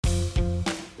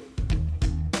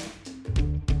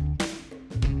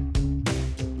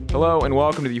Hello and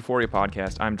welcome to the Euphoria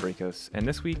Podcast. I'm Dracos, and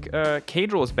this week,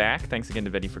 Kadril is back. Thanks again to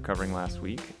Betty for covering last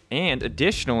week. And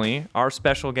additionally, our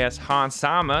special guest, Hans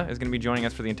Sama, is going to be joining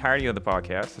us for the entirety of the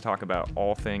podcast to talk about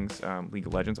all things League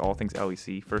of Legends, all things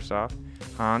LEC. First off,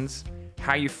 Hans,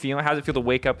 how you feeling? How does it feel to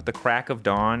wake up at the crack of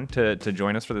dawn to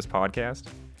join us for this podcast?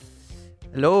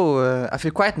 Hello, I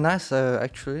feel quite nice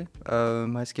actually.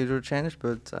 My schedule changed,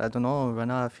 but I don't know. Right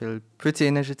now I feel pretty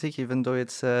energetic, even though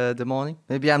it's the morning.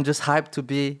 Maybe I'm just hyped to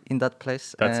be in that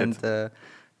place.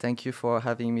 Thank you for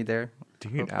having me there.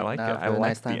 Dude, I like it. I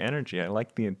like the energy. I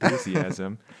like the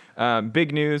enthusiasm.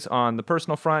 Big news on the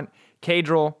personal front.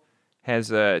 Kadril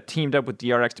has teamed up with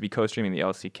DRX to be co-streaming the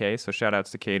LCK, so shout-outs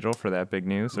to Kadril for that big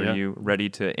news. Are you ready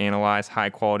to analyze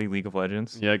high-quality League of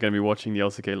Legends? Yeah, going to be watching the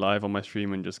LCK live on my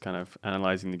stream and just kind of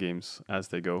analyzing the games as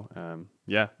they go.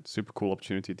 Super cool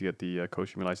opportunity to get the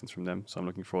co-streaming license from them, so I'm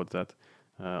looking forward to that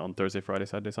on Thursday, Friday,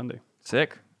 Saturday, Sunday.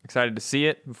 Sick. Excited to see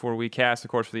it before we cast, of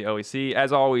course, for the LEC.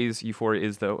 As always, Euphoria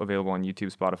is, though, available on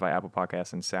YouTube, Spotify, Apple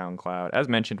Podcasts, and SoundCloud. As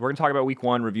mentioned, we're going to talk about Week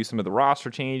 1, review some of the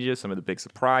roster changes, some of the big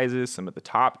surprises, some of the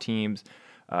top teams,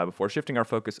 before shifting our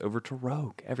focus over to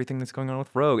Rogue. Everything that's going on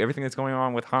with Rogue, everything that's going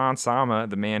on with Hans Sama,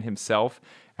 the man himself.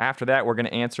 After that, we're going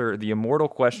to answer the immortal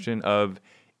question of,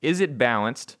 is it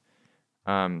balanced?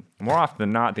 More often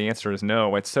than not, the answer is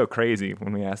no. It's so crazy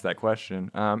when we ask that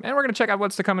question. And we're going to check out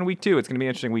what's to come in Week 2. It's going to be an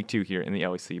interesting Week 2 here in the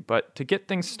LEC. But to get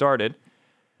things started,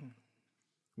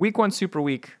 Week 1 Super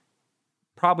Week,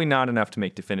 probably not enough to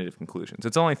make definitive conclusions.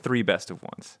 It's only 3 best of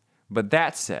ones. But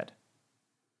that said,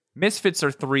 Misfits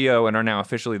are 3-0 and are now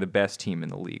officially the best team in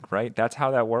the league, right? That's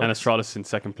how that works. And Astralis in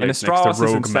second place. And Astralis next to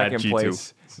Rogue, is in second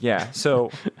place. Yeah,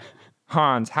 so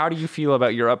Hans, how do you feel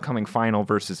about your upcoming final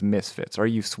versus Misfits? Are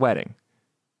you sweating?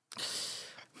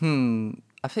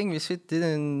 I think Misfit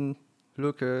didn't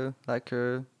look like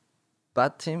a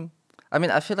bad team. I mean,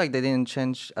 I feel like they didn't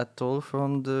change at all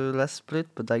from the last split,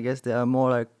 but I guess they are more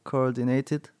like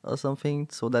coordinated or something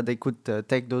so that they could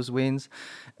take those wins.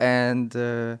 And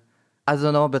I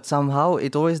don't know, but somehow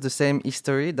it's always the same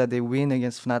history that they win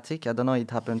against Fnatic. I don't know, it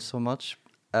happens so much.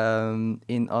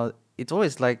 It's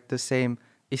always like the same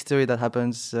history that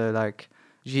happens like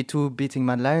G2 beating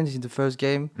Mad Lions in the first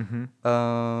game.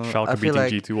 Schalke beating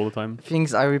like G2 all the time.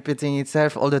 Things are repeating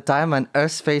itself all the time, and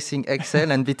us facing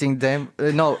Excel and beating them.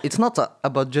 No, it's not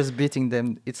about just beating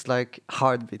them. It's like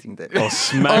hard beating them. Oh,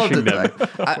 smashing them.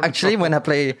 Actually, when I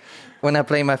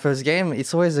play my first game,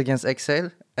 it's always against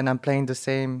Excel, and I'm playing the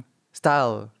same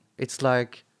style. It's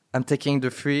like I'm taking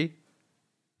the 3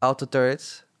 auto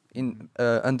turrets in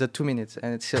under 2 minutes,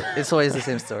 and it's always the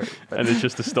same story. But and it's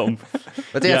just a stomp.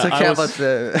 But yeah, it's okay about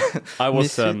the. I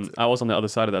was on the other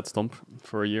side of that stomp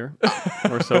for a year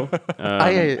or so.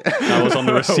 I was on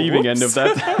the receiving end of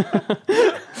that.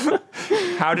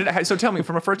 So tell me,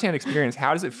 from a first-hand experience,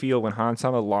 how does it feel when Hans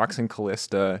Sama locks in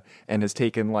Kalista and has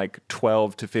taken like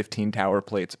 12 to 15 tower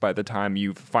plates by the time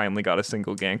you've finally got a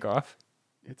single gank off?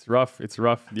 It's rough.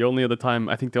 The only other time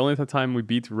we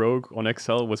beat Rogue on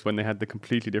XL was when they had the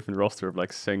completely different roster of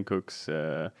like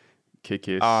Senkooks,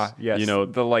 Kikis. Yes. You know,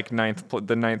 the like ninth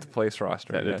place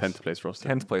roster. Yeah, the 10th place roster.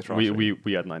 10th place roster.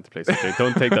 We had 9th place. Okay,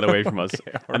 don't take that away from us.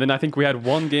 Okay, right. And then I think we had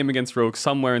one game against Rogue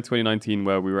somewhere in 2019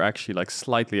 where we were actually like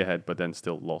slightly ahead, but then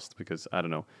still lost because I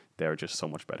don't know, they're just so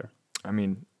much better. I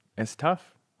mean, it's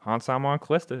tough. Hans Sama on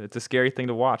Kalista. It's a scary thing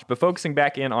to watch. But focusing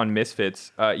back in on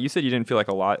Misfits, you said you didn't feel like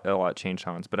a lot changed,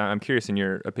 Hans. But I'm curious, in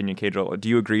your opinion, Kadril, do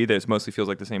you agree that it mostly feels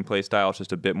like the same play style, it's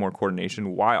just a bit more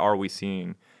coordination? Why are we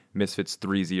seeing Misfits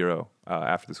 3-0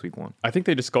 after this Week 1? I think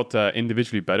they just got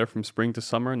individually better from spring to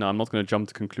summer. Now, I'm not going to jump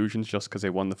to conclusions just because they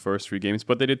won the first 3 games,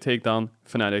 but they did take down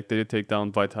Fnatic, they did take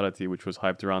down Vitality, which was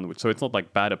hyped around. So it's not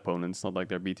like bad opponents, it's not like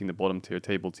they're beating the bottom tier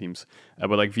table teams.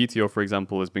 But like VTO, for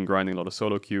example, has been grinding a lot of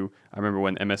solo queue. I remember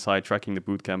when MSI tracking the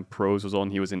bootcamp pros was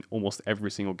on, he was in almost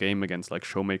every single game against like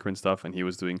Showmaker and stuff, and he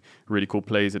was doing really cool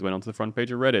plays that went onto the front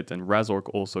page of Reddit. And Razork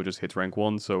also just hit rank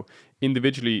 1. So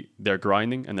individually, they're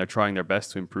grinding and they're trying their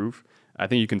best to improve. I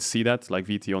think you can see that, like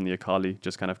VT on the Akali,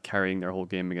 just kind of carrying their whole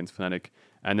game against Fnatic.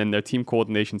 And then their team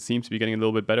coordination seems to be getting a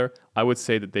little bit better. I would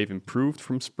say that they've improved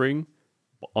from spring.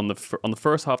 On the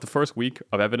first half, the first week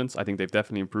of evidence, I think they've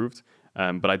definitely improved.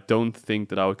 But I don't think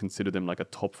that I would consider them like a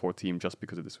top 4 team just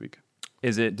because of this week.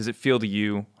 Does it feel to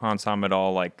you, Hans Sama, at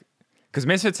all like, because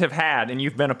Misfits have had, and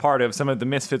you've been a part of some of the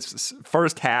Misfits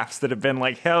first halves that have been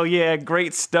like, hell yeah,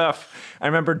 great stuff. I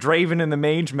remember Draven in the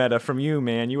Mage meta from you,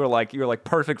 man. You were like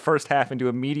perfect first half into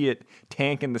immediate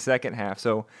tank in the second half.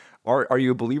 So are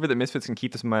you a believer that Misfits can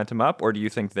keep this momentum up, or do you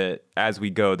think that as we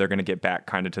go, they're going to get back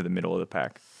kind of to the middle of the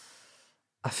pack?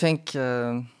 I think,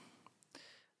 I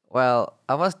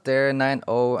was there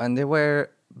 9-0, and they were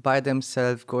by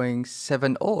themselves going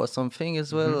 7-0 or something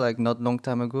as well, like not long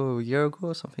time ago, a year ago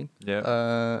or something.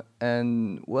 Yeah.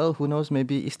 And well, who knows?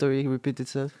 Maybe history repeats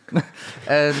itself.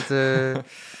 And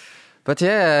but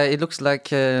yeah, it looks like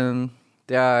they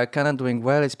are kind of doing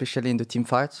well, especially in the team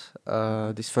fights.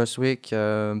 This first week,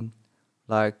 taking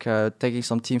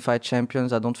some team fight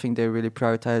champions. I don't think they really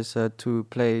prioritize to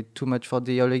play too much for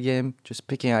the early game. Just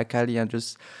picking Akali and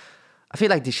just. I feel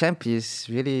like the champ is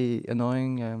really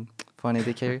annoying for an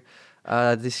AD carry.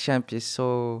 This champ is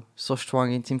so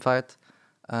strong in team fight.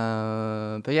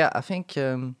 But yeah, I think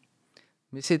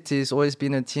Missit has always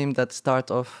been a team that start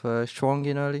off strong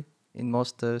in early in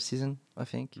most season. I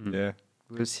think. Yeah.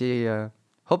 We'll see.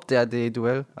 Hope they do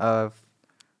well. I've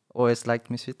always liked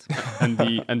Misfit. and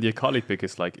the Akali pick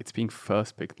is like it's being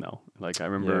first picked now. Like I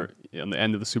remember on the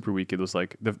end of the Super Week, it was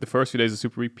like the first few days of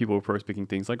Super Week, people were first picking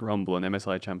things like Rumble and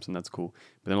MSI champs, and that's cool.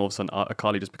 But then all of a sudden,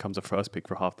 Akali just becomes a first pick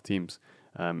for half the teams.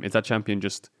 Is that champion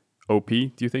just OP,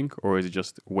 do you think, or is it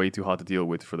just way too hard to deal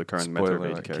with for the current meta of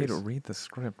AD carries? Kato, read the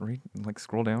script.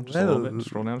 Scroll down just a little bit.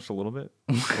 Scroll down just a little bit.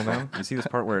 Scroll down. You see this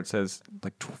part where it says,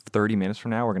 30 minutes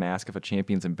from now, we're going to ask if a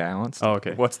champion's imbalanced? Oh,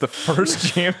 okay. What's the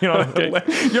first champion on the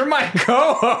list? You're my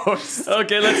co-host.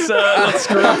 Okay, let's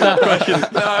screw up that question.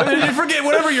 Forget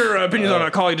whatever your opinions on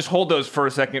Akali. Just hold those for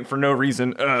a second for no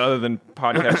reason other than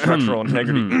podcast structural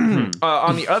integrity.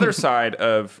 On the other side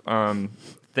of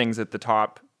things at the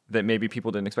top, that maybe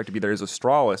people didn't expect to be there is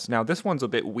Astralis. Now, this one's a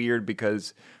bit weird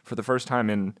because for the first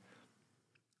time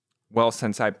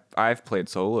since I've played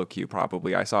solo queue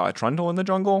probably, I saw a Trundle in the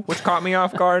jungle, which caught me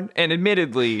off guard. And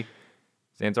admittedly,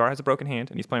 Zanzar has a broken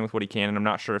hand, and he's playing with what he can, and I'm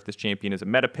not sure if this champion is a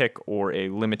meta pick or a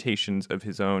limitations of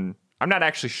his own. I'm not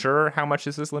actually sure how much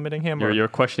this is limiting him. You're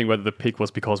questioning whether the pick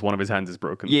was because one of his hands is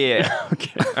broken. Yeah.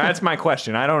 Okay. That's my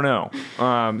question. I don't know.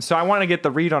 So I want to get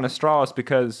the read on Astralis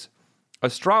because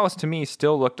Astralis, to me,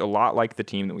 still looked a lot like the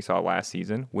team that we saw last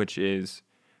season, which is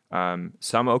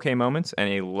some okay moments and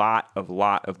a lot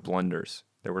of blunders.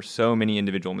 There were so many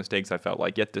individual mistakes, I felt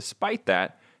like. Yet despite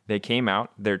that, they came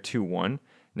out, they're 2-1.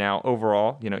 Now,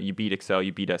 overall, you beat Excel,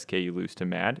 you beat SK, you lose to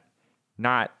Mad.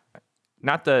 Not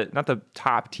the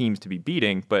top teams to be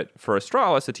beating, but for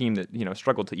Astralis, a team that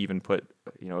struggled to even put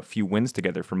a few wins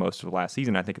together for most of last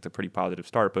season, I think it's a pretty positive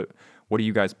start. But what do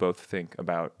you guys both think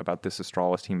about this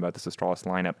Astralis team, about this Astralis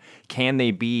lineup? Can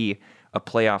they be a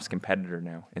playoffs competitor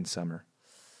now in summer?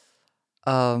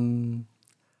 I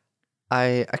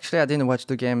didn't watch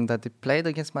the game that they played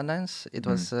against Mad Lions. It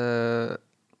was,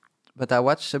 but I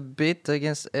watched a bit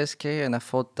against SK, and I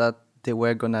thought that they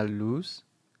were gonna lose.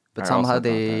 But somehow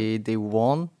they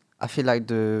won. I feel like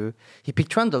he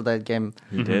picked Trundle that game.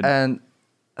 He did. And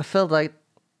I felt like,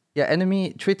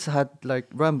 enemy treats had like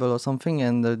Rumble or something,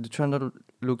 and the Trundle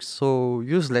looks so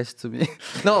useless to me.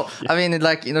 No, I mean,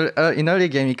 in early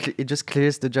game, it just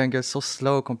clears the jungle so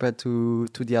slow compared to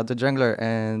the other jungler,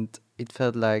 and it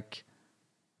felt like,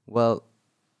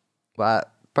 I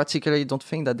particularly don't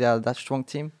think that they are that strong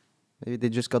team. Maybe they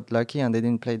just got lucky and they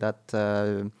didn't play that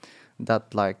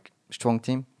strong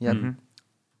team yet. Mm-hmm.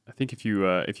 I think if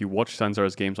you watch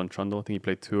Zanzar's games on Trundle, I think he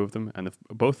played 2 of them, and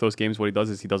both those games, what he does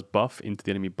is he does buff into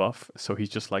the enemy buff, so he's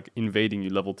just like invading you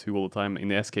level 2 all the time. In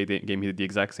the SK game, he did the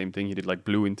exact same thing. He did like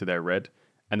blue into their red,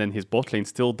 and then his bot lane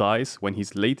still dies when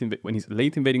he's late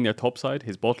invading their top side.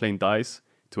 His bot lane dies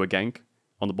to a gank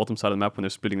on the bottom side of the map when they're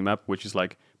splitting the map, which is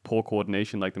like poor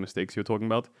coordination, like the mistakes you're talking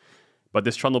about. But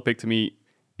this Trundle pick, to me,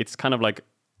 it's kind of like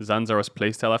Zanzar's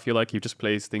playstyle. I feel like he just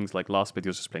plays things like last bit he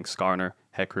was just playing Skarner,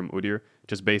 Hecarim, Udyr,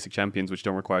 just basic champions which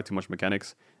don't require too much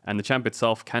mechanics. And the champ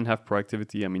itself can have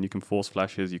proactivity. I mean, you can force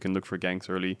flashes, you can look for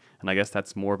ganks early, and I guess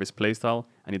that's more of his playstyle.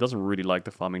 And he doesn't really like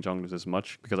the farming junglers as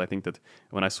much, because I think that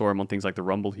when I saw him on things like the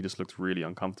Rumble, he just looked really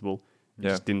uncomfortable. It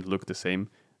just didn't look the same.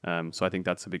 So I think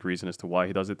that's a big reason as to why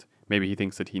he does it. Maybe he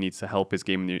thinks that he needs to help his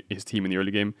team in the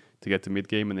early game to get to mid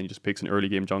game, and then he just picks an early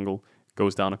game jungle,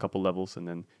 goes down a couple levels, and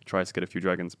then tries to get a few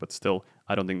dragons. But still,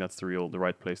 I don't think that's the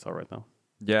right playstyle right now.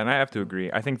 Yeah, and I have to agree.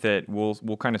 I think that we'll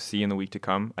kind of see in the week to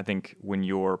come. I think when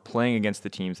you're playing against the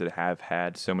teams that have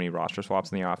had so many roster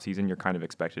swaps in the offseason, you're kind of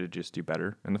expected to just do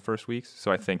better in the first weeks.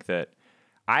 So I think that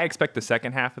I expect the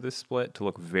second half of this split to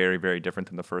look very, very different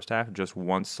than the first half, just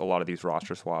once a lot of these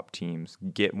roster swap teams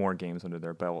get more games under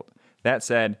their belt. That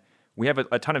said, we have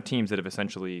a ton of teams that have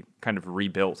essentially kind of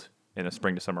rebuilt in a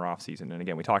spring to summer off season. And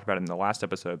again, we talked about it in the last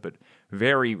episode, but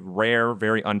very rare,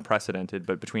 very unprecedented.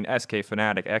 But between SK,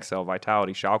 Fnatic, XL,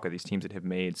 Vitality, Schalke, these teams that have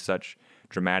made such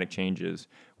dramatic changes,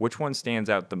 which one stands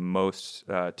out the most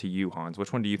to you, Hans?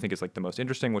 Which one do you think is like the most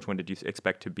interesting? Which one did you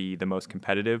expect to be the most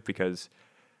competitive? Because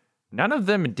none of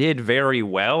them did very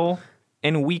well.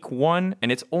 in week 1,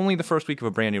 and it's only the first week of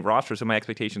a brand new roster, so my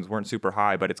expectations weren't super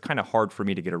high, but it's kind of hard for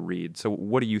me to get a read. So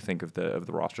what do you think of the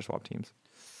roster swap teams?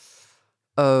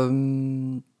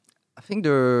 I think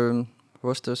the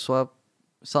roster swap,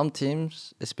 some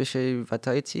teams, especially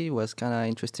Vitality, was kind of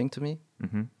interesting to me.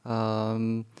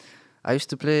 I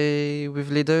used to play with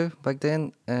Leader back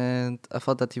then, and I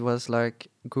thought that he was like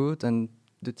good, and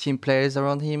the team plays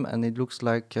around him, and it looks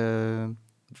like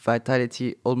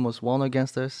Vitality almost won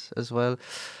against us as well.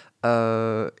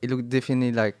 It looked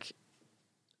definitely like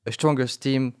a stronger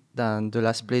team than the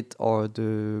last split or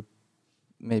the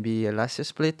maybe a last year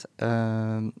split,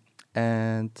 and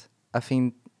I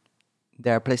think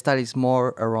their playstyle is more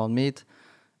around mid,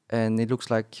 and it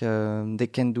looks like they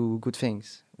can do good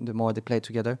things the more they play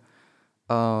together.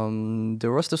 The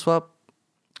roster swap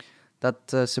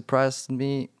that surprised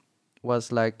me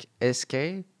was like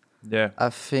SK. Yeah. I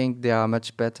think they are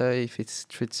much better if it's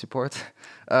street support.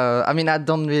 I mean, I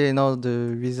don't really know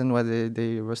the reason why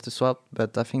they roster swap,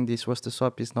 but I think this roster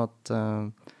swap is not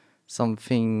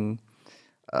something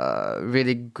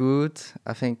really good.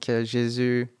 I think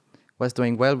Jesus was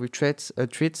doing well with treats,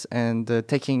 and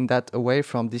taking that away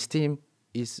from this team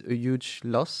is a huge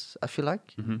loss, I feel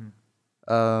like.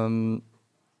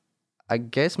 I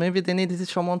guess maybe they needed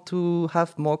someone to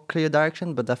have more clear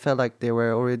direction, but I felt like they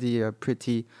were already a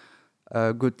pretty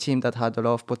good team that had a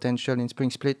lot of potential in Spring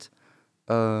Split.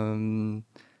 Well,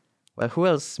 who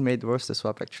else made roster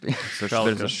swap actually? There's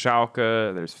a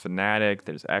Schalke, there's Fnatic,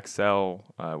 there's XL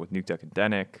with Nukeduck and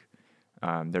Denik.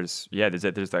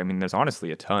 There's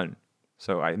honestly a ton.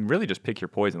 So I really just pick your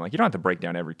poison. Like, you don't have to break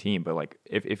down every team, but like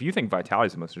if you think Vitality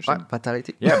is the most interesting,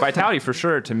 Vitality. Yeah, Vitality for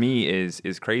sure to me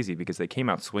is crazy because they came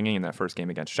out swinging in that first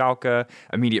game against Schalke.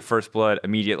 Immediate first blood,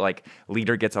 immediate like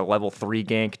leader gets a level 3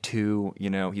 gank 2. You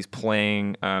know, he's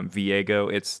playing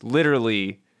Viego. It's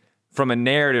literally from a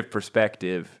narrative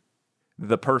perspective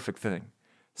the perfect thing.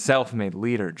 Self-made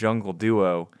leader jungle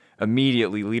duo.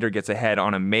 Immediately leader gets ahead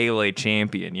on a melee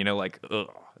champion. You know, like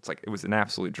it's like it was an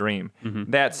absolute dream.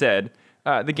 That said.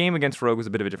 The game against Rogue was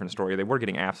a bit of a different story. They were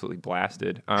getting absolutely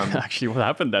blasted. Actually, what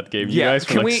happened that game? Yeah, you guys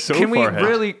were can we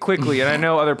really quickly, and I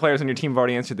know other players on your team have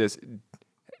already answered this,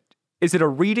 is it a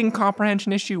reading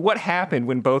comprehension issue? What happened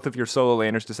when both of your solo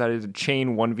laners decided to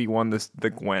chain 1v1 the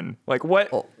Gwen? Like,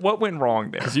 what went wrong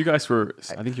there? Because you guys were,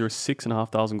 I think you were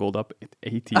 6,500 gold up at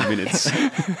 18 minutes.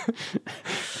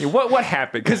 Yeah, what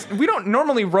happened? Because we don't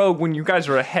normally Rogue when you guys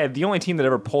are ahead. The only team that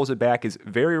ever pulls it back is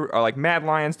like Mad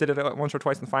Lions did it once or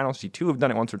twice in the finals. G2 have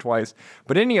done it once or twice.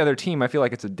 But any other team, I feel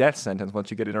like it's a death sentence once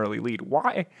you get an early lead.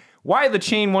 Why the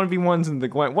chain 1v1s in the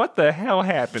Gwen? What the hell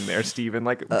happened there, Steven?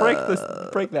 Like,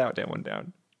 break that one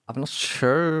down. I'm not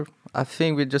sure. I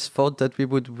think we just thought that we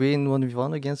would win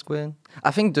 1v1 against Gwen.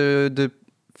 I think the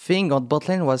thing on bot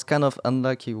lane was kind of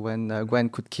unlucky when Gwen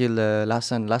could kill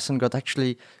Lassen. Lassen got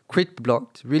actually crit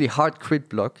blocked, really hard crit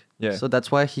block. Yeah. So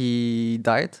that's why he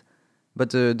died.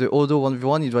 But the Odo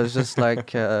 1v1, it was just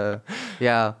like, the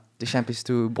champ is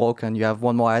too broken. You have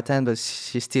one more item, but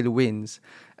she still wins.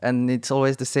 And it's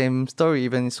always the same story,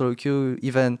 even in solo queue.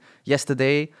 Even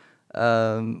yesterday,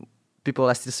 people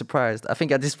are still surprised. I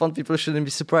think at this point, people shouldn't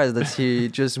be surprised that he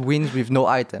just wins with no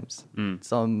items.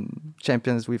 Some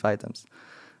champions with items.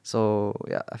 So,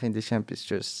 yeah, I think the champ is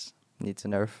just needs a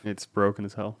nerf. It's broken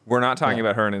as hell. We're not talking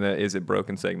about her in the "is it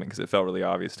broken" segment because it felt really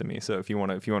obvious to me. So if you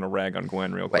want to rag on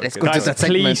Gwen real quick, let's go to that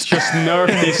segment. Please just nerf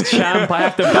this champ. I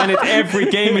have to ban it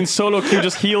every game in solo queue.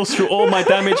 Just heals through all my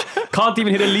damage. Can't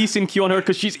even hit a Lee Sin Q on her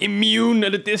because she's immune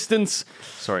at a distance.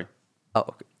 Sorry. Oh,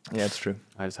 okay. Yeah, it's true.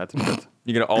 I just had to do it.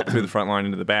 You get an ult through the front line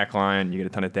into the back line. You get a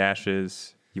ton of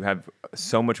dashes. You have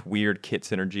so much weird kit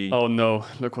synergy. Oh no!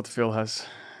 Look what Phil has.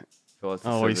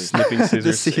 Oh, he's snipping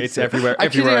scissors. It's everywhere.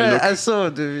 Actually, everywhere I look. I saw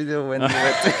the video when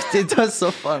it was so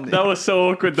funny. That was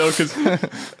so awkward though, because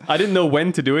I didn't know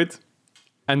when to do it.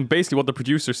 And basically, what the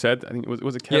producer said, I think it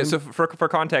was a Kevin? Yeah. So for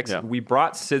context, we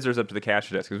brought scissors up to the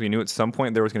caster desk because we knew at some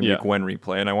point there was going to be a Gwen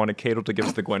replay, and I wanted Cadel to give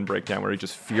us the Gwen breakdown where he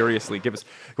just furiously give us.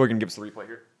 We're going to give us the replay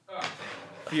here.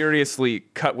 Furiously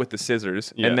cut with the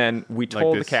scissors, and then we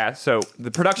told the cast. So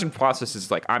the production process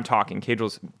is like, I'm talking,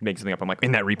 Cadrel's making something up. I'm like,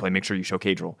 in that replay, make sure you show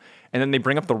Cadrel. And then they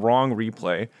bring up the wrong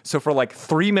replay. So for like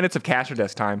 3 minutes of caster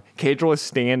desk time, Cadrel is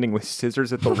standing with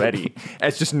scissors at the ready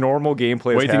as just normal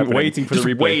gameplay is happening. Waiting for the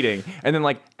replay. Waiting. And then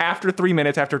like after 3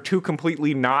 minutes, after 2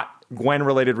 completely not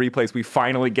Gwen-related replays, we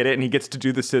finally get it, and he gets to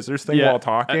do the scissors thing while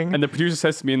talking. And the producer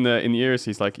says to me in the ears,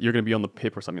 he's like, "You're going to be on the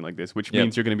pip or something like this," which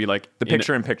means you're going to be like the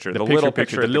picture-in-picture, the little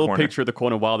picture, the little picture at the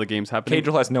corner while the game's happening.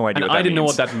 Cadrel has no idea. And I didn't know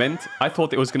what that meant. I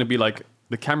thought it was going to be like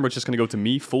the camera's just going to go to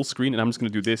me full screen, and I'm just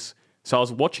going to do this So I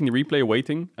was watching the replay,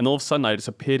 waiting, and all of a sudden I just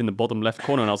appeared in the bottom left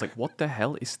corner, and I was like, "What the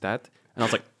hell is that?" And I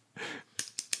was like,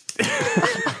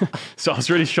 so I was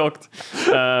really shocked.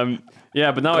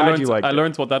 Yeah, but now I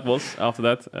learned what that was after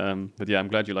that. But yeah, I'm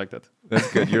glad you liked that.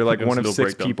 That's good. You're like one of 6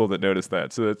 breakdown. people that noticed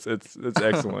that, so it's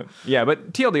excellent. Yeah,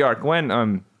 but TLDR,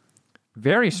 Gwen,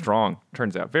 very strong.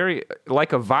 Turns out, very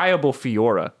like a viable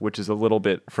Fiora, which is a little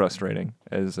bit frustrating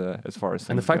as far as things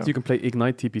And the fact go. that you can play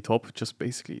Ignite TP top, just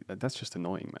basically that's just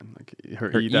annoying, man. Like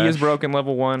Her E is broken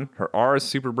level 1. Her R is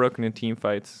super broken in team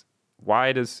fights.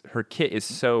 Why does her kit is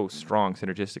so strong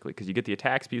synergistically? Because you get the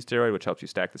attack speed steroid, which helps you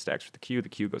stack the stacks with the Q. The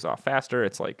Q goes off faster.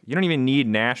 It's like you don't even need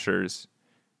Nashers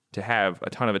to have a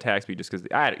ton of attack speed just because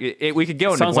we could go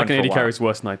into sounds like Gwen an for a AD while. carry's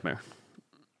worst nightmare.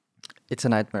 It's a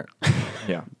nightmare.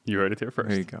 Yeah, You heard it here first.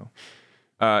 there you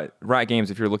go. Riot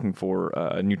Games, if you're looking for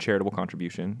a new charitable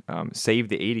contribution, Save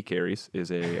the 80 Carries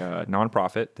is a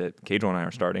nonprofit that Keijo and I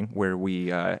are starting, where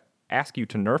we ask you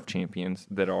to nerf champions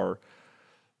that are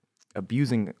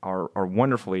abusing our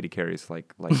wonderful 80 carries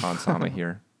like Hans Sama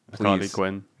here. Akali, Please,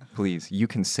 Gwen, please, you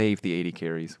can save the 80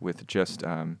 carries with just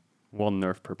 1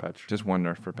 nerf per patch. one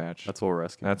nerf per patch. That's all we're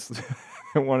asking. That's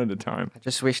one at a time. I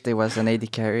just wish there was an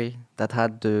AD carry that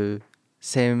had the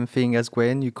same thing as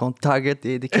Gwen. You can't target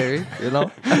the AD carry, you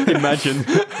know?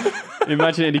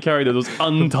 Imagine AD carry that was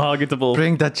untargetable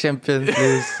Bring that champion,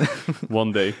 please.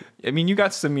 one day. I mean, you got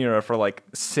Samira for like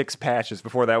 6 patches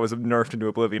before that was nerfed into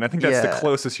oblivion. I think that's the Yeah.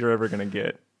 closest you're ever going to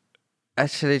get,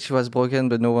 Actually, she was broken,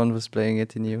 but no one was playing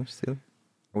it in EU still.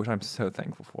 which I'm so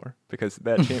thankful for because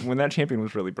when that champion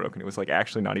was really broken, it was like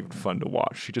actually not even fun to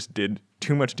watch. She just did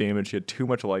too much damage. She had too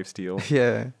much lifesteal,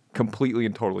 Yeah. completely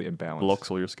and totally imbalanced. Blocks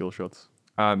all your skill shots.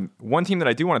 One team that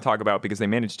I do want to talk about because they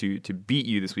managed to beat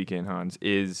you this weekend, Hans,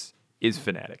 is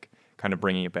Fnatic, kind of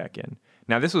bringing it back in.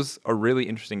 Now, this was a really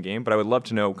interesting game, but I would love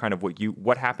to know kind of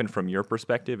what happened from your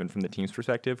perspective and from the team's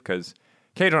perspective, because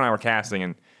Keijo and I were casting,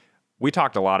 and we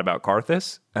talked a lot about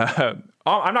Karthus. I'm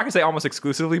not going to say almost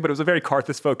exclusively, but it was a very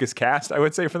Karthus-focused cast, I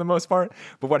would say, for the most part.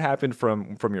 But what happened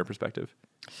from your perspective?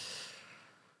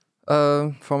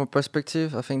 From a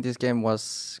perspective, I think this game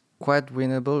was quite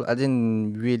winnable. I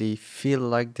didn't really feel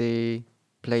like they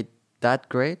played that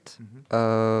great.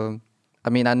 I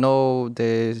mean, I know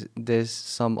there's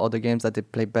some other games that they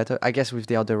play better. I guess with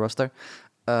the other roster,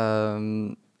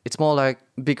 it's more like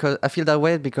because I feel that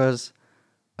way because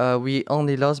we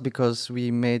only lost because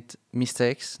we made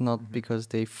mistakes, not because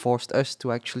they forced us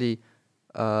to actually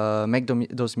make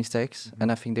those mistakes.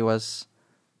 And I think there was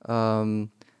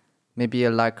maybe a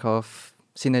lack of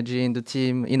synergy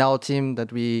in our team,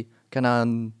 that we kind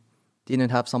of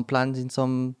didn't have some plans in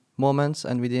some moments,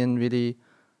 and we didn't really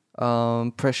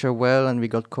pressure well, and we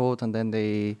got caught, and then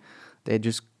they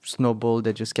just snowballed.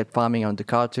 They just kept farming on the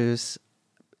Karthus.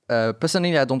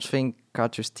 Personally, I don't think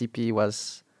Karthus TP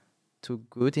was too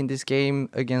good in this game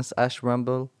against Ash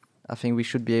Rumble. I think we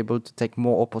should be able to take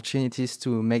more opportunities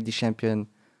to make the champion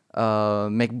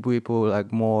make Bwipo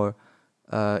like more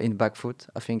in back foot.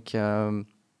 I think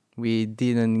we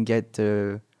didn't get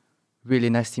a really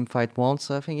nice team fight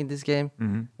once, I think, in this game.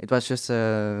 Mm-hmm. It was just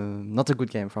not a good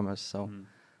game from us. So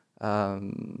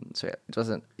so yeah,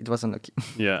 it wasn't lucky.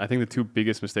 Yeah, I think the 2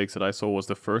 biggest mistakes that I saw was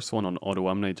the first one on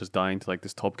Odoamne just dying to like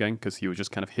this top gank because he was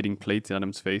just kind of hitting plates in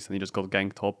Adam's face and he just got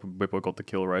ganked top. Bwipo got the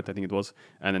kill, right? I think it was.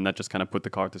 And then that just kind of put the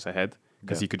Karthus ahead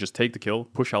because he could just take the kill,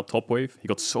 push out top wave. He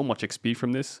got so much XP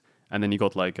from this. And then he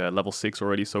got like level 6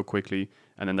 already so quickly.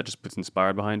 And then that just puts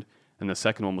Inspired behind. And the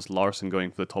second one was Larson going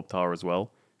for the top tower as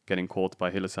well, getting caught by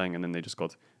Hylissang. And then they just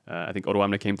got, I think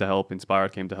Odoamne came to help,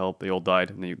 Inspired came to help. They all died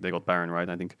and they got Baron, right?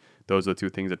 I think those are the 2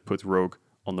 things that put Rogue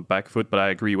on the back foot. But I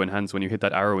agree when you hit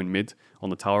that arrow in mid on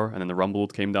the tower and then the Rumble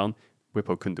ult came down,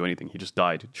 Bwipo couldn't do anything. He just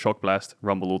died. Shock Blast,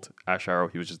 Rumble ult, Ash Arrow,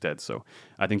 he was just dead. So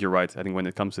I think you're right. I think when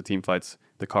it comes to team fights,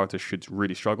 the Karthus should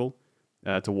really struggle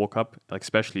to walk up, like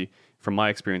especially from my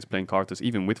experience playing Karthus,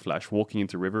 even with Flash, walking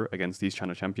into River against these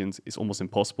China champions is almost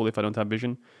impossible if I don't have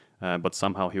vision. But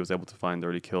somehow he was able to find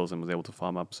early kills and was able to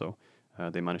farm up. So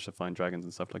they managed to find dragons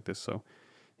and stuff like this. So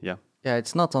yeah. Yeah,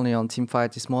 it's not only on team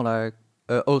fight. It's more like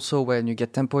also when you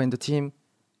get tempo in the team,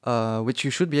 which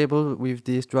you should be able with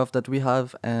this draft that we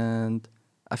have. And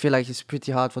I feel like it's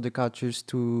pretty hard for the Karthus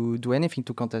to do anything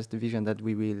to contest the vision that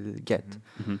we will get.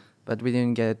 Mm-hmm. But we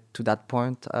didn't get to that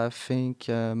point, I think,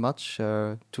 much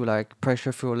to like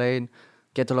pressure through lane,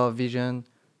 get a lot of vision.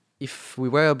 If we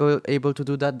were able to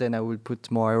do that, then I would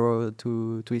put more arrow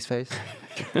to his face.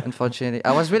 Unfortunately,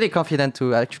 I was really confident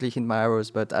to actually hit my arrows,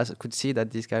 but I could see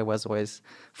that this guy was always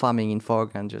farming in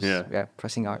fog and just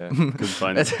pressing R. Yeah. Couldn't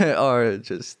find it. Or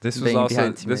just This was laying also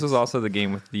behind this was teammates. also the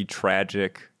game with the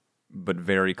tragic but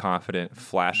very confident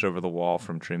flash over the wall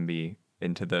from Trimby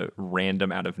into the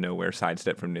random out of nowhere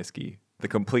sidestep from Niski. The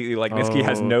completely Niski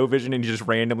has no vision and he just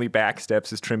randomly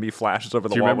backsteps as Trimby flashes over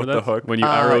the wall with the hook. When you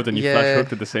arrowed and you flash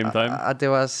hooked at the same time?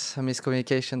 There was a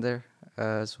miscommunication there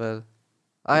as well.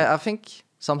 I think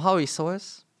somehow he saw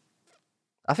us.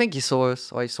 I think he saw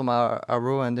us, or he saw my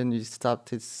arrow, and then he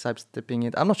started sidestepping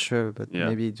it. I'm not sure, but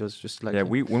maybe it was just like... Yeah,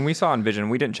 when we saw on Vision,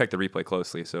 we didn't check the replay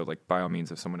closely, so by all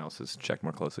means, if someone else has checked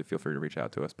more closely, feel free to reach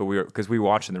out to us. But because we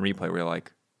watched in the replay, we were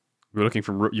like... We're looking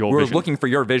for your vision. We're looking for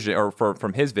your vision, or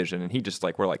from his vision, and he just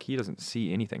we're like, he doesn't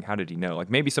see anything. How did he know?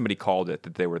 Maybe somebody called it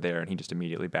that they were there, and he just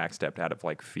immediately backstepped out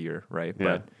of fear, right?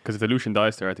 Yeah, because if Illusion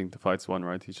dies there, I think the fight's won,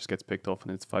 right? He just gets picked off,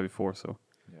 and it's 5v4, so...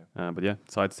 but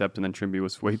sidestepped, and then Trimby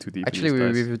was way too deep. Actually, we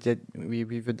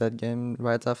reviewed that game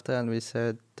right after, and we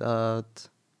said that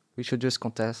we should just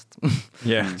contest.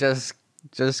 Yeah.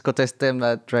 just contest them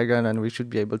that dragon, and we should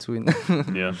be able to win.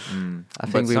 Yeah. I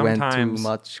think we went too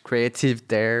much creative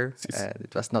there.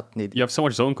 It was not needed. You have so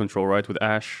much zone control, right? With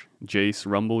Ashe, Jace,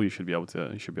 Rumble, you should be able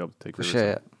to take for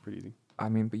sure. Pretty easy. I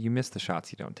mean, but you miss the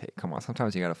shots you don't take. Come on,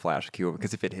 sometimes you got to flash a Q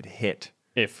because if it had hit,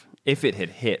 if it had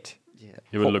hit. Yeah.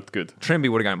 It would have looked good. Trimby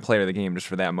would have gotten player of the game just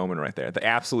for that moment right there. The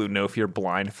absolute no fear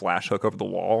blind flash hook over the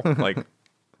wall.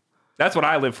 That's what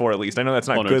I live for, at least. I know that's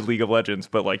not Honored. good League of Legends,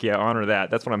 but honor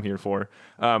that. That's what I'm here for.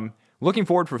 Looking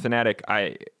forward for Fnatic,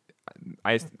 I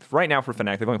right now for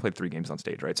Fnatic, they've only played 3 games on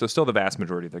stage, right? So still the vast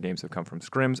majority of their games have come from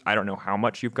scrims. I don't know how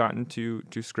much you've gotten to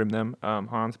scrim them,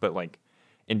 Hans, but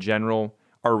in general,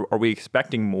 are we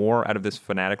expecting more out of this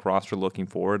Fnatic roster looking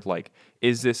forward?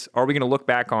 Are we going to look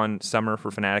back on summer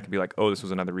for Fnatic and be like, oh, this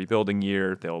was another rebuilding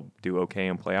year, they'll do okay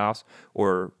in playoffs?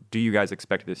 Or do you guys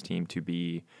expect this team to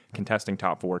be contesting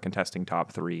top 4, contesting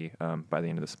top 3 by the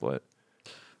end of the split?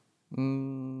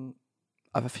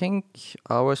 I think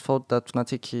I always thought that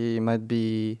Fnatic might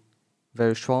be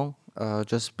very strong,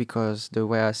 just because the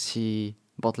way I see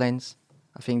bot lanes.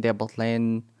 I think their bot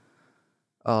lane...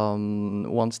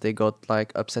 once they got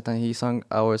upset on Hillsong,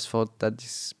 I always thought that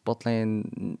this bot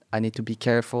lane, I need to be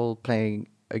careful playing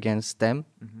against them.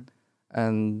 Mm-hmm.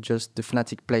 And just the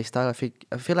Fnatic playstyle.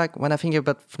 I feel like when I think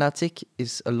about Fnatic,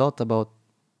 it's a lot about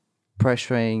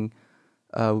pressuring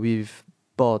with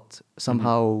bot,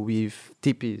 somehow with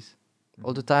TPs. Mm-hmm.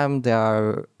 All the time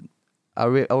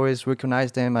I always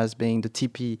recognize them as being the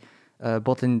TP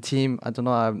bot lane team. I don't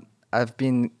know,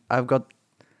 I've got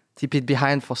TP'd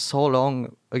behind for so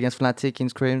long against Fnatic in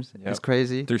scrims. Yep. It's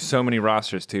crazy. There's so many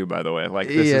rosters too, by the way.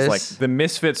 This is the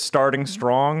Misfits starting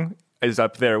strong is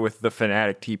up there with the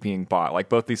Fnatic TPing bot.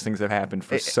 Both these things have happened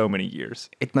for so many years.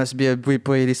 It must be a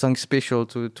pretty song special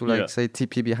to say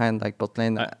TP behind bot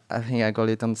lane. I think I got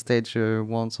it on stage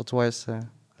once or twice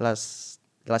last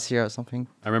year or something.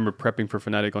 I remember prepping for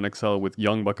Fnatic on Excel with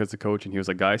Youngbuck as the coach, and he was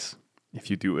like, guys, if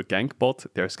you do a gank bot,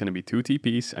 there's going to be 2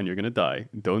 TPs and you're going to die.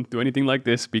 Don't do anything like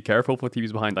this. Be careful for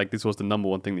TPs behind. This was the number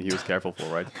one thing that he was careful for,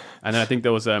 right? And I think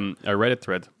there was a Reddit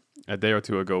thread a day or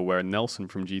 2 ago where Nelson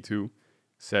from G2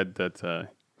 said that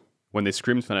when they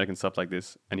scrimmed Fnatic and stuff like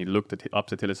this, and he looked up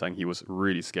to Hylissang, he was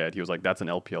really scared. He was like, that's an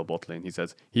LPL bot lane.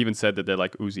 He even said that they're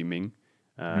like Uzi Ming.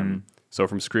 So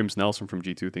from scrims, Nelson from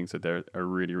G2 thinks that they're a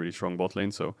really, really strong bot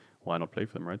lane. So why not play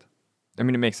for them, right? I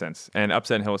mean, it makes sense. And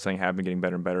Upset and Hillsang have been getting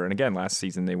better and better. And again, last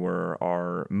season, they were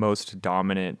our most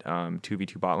dominant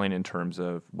 2v2 bot lane in terms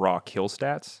of raw kill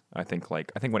stats. I think when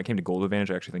it came to gold advantage,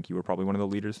 I actually think you were probably one of the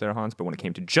leaders there, Hans. But when it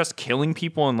came to just killing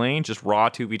people in lane, just raw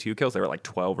 2v2 kills, they were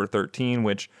 12 or 13,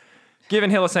 which,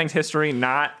 given Hillsang's history,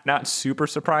 not super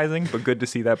surprising, but good to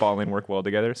see that bot lane work well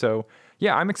together. So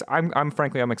yeah, I'm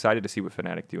frankly excited to see what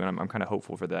Fnatic do, and I'm kind of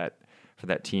hopeful for that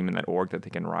team and that org that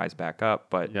they can rise back up.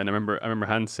 But yeah, and I remember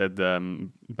Hans said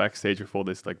backstage before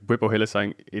this, Bwipo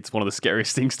Hylissang, it's one of the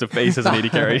scariest things to face as an AD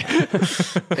carry.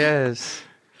 Yes,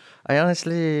 I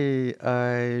honestly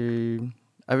I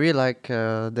really like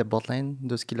their bot lane,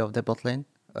 the skill of their bot lane.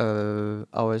 I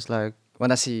always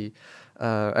when I see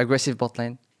aggressive bot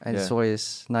lane, and it's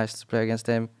always nice to play against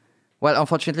them. Well,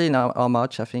 unfortunately, in our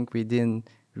match, I think we didn't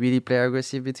really play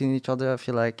aggressive between each other. I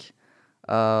feel like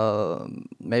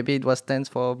maybe it was tense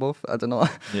for both. I don't know.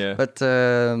 Yeah. But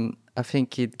I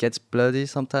think it gets bloody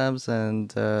sometimes, and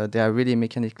they are really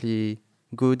mechanically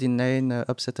good in lane,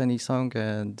 Upset and Hillsong,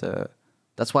 and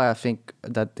that's why I think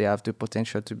that they have the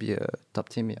potential to be a top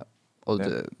team. Yeah.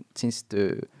 Since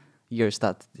the year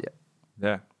started. Yeah.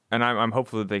 Yeah. And I'm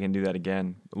hopeful that they can do that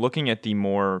again. Looking at the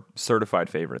more certified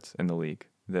favorites in the league,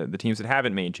 the teams that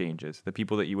haven't made changes, the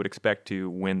people that you would expect to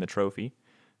win the trophy,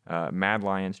 Mad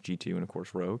Lions, G2, and of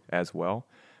course Rogue as well.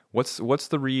 What's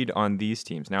the read on these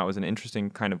teams? Now, it was an interesting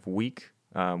kind of week.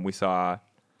 We saw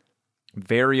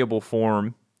variable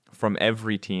form from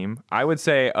every team. I would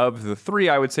say of the three,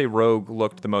 I would say Rogue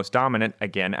looked the most dominant,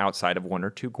 again, outside of one or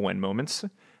two Gwen moments.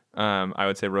 I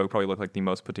would say Rogue probably looked like the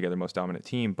most put together, most dominant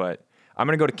team, but I'm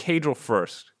going to go to Cadril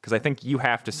first because I think you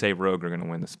have to say Rogue are going to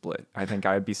win the split. I think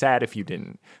I'd be sad if you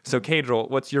didn't. So Cadril,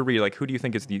 what's your read? Like, who do you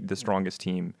think is the strongest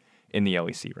team in the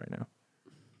LEC right now?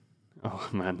 Oh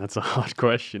man, that's a hard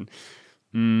question.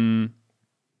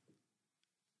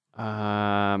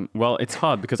 Well, it's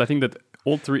hard because I think that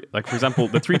all three, like for example,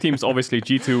 the three teams, obviously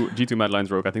G2, Mad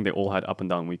Lions, Rogue, I think they all had up and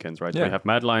down weekends, right? Yeah. So you have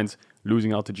Mad Lions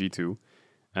losing out to G2,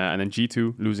 and then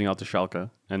G2 losing out to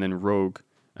Schalke, and then Rogue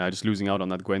just losing out on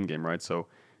that Gwen game, right? So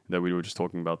that we were just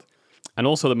talking about. And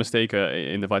also the mistake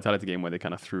in the Vitality game where they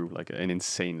kind of threw like an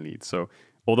insane lead. So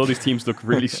although these teams look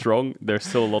really strong, there's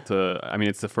still a lot to, I mean,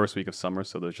 it's the first week of summer,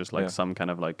 so there's just like some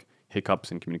kind of like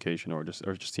hiccups in communication or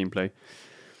just team play.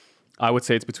 I would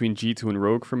say it's between G2 and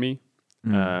Rogue for me.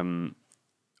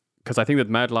 Because I think that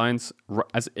Mad Lions,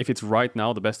 as if it's right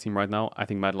now, the best team right now, I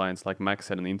think Mad Lions, like Max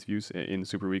said in the interviews in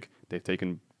Super Week, they've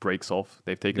taken breaks off.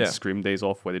 They've taken scrim days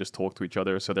off where they just talk to each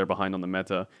other. So they're behind on the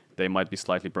meta. They might be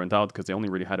slightly burnt out because they only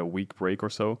really had a week break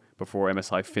or so before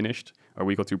MSI finished, a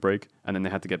week or two break. And then they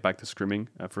had to get back to scrimming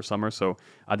for summer. So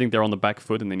I think they're on the back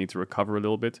foot and they need to recover a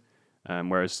little bit.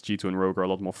 Whereas G2 and Rogue are a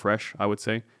lot more fresh, I would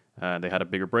say. They had a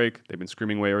bigger break. They've been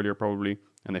scrimming way earlier probably.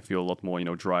 And they feel a lot more,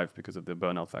 drive because of the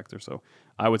burnout factor. So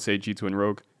I would say G2 and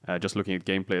Rogue, just looking at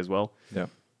gameplay as well. Yeah.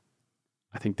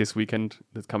 I think this weekend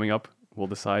that's coming up, we'll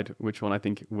decide which one I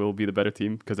think will be the better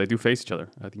team because they do face each other.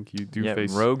 I think you do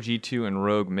face... Rogue G2 and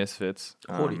Rogue Misfits.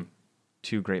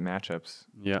 Two great matchups.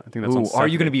 Yeah, I think that's on Are you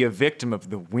Saturday. going to be a victim of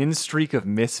the win streak of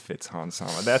Misfits,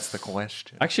 Hansama? That's the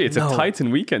question. Actually, it's a Titan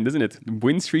weekend, isn't it?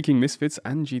 Win streaking Misfits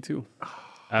and G2.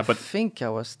 I think I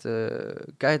was the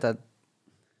guy that...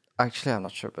 Actually, I'm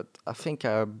not sure, but I think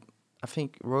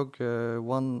Rogue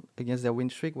won against their win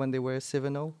streak when they were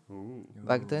 7-0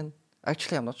 back then.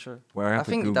 Actually, I'm not sure. Well, I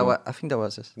think that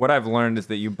was it. What I've learned is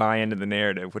that you buy into the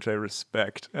narrative, which I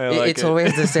respect. It's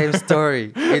always the same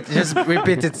story. It just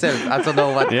repeats itself. I don't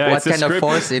know what kind of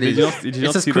force it is. Did you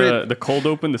not see the cold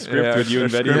open, the script with you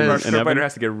and Betty? Our and script Evan? writer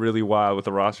has to get really wild with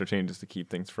the roster changes to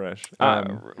keep things fresh.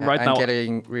 Right I'm now,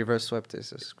 getting reverse swept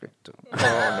is a script too.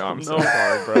 Oh no, I'm so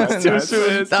sorry, bro. It's too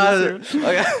soon.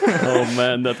 Okay. Oh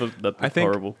man, that was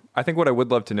horrible. I think what I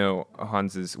would love to know,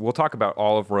 Hans, is we'll talk about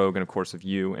all of Rogue and of course of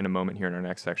you in a moment here in our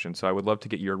next section. So I would love to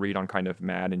get your read on kind of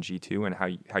Mad and G2 and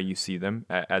how you see them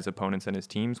as opponents and as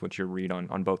teams. What's your read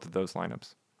on both of those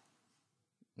lineups?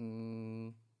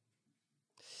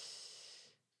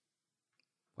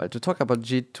 Well, to talk about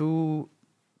G2,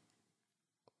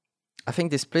 I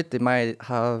think the split they might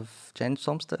have changed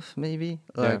some stuff maybe.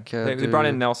 Like they brought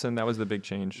in Nelson. That was the big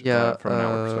change from our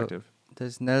perspective.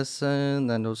 There's Nelson,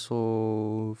 and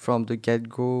also from the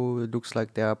get-go, it looks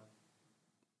like they are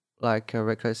like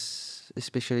Reckless,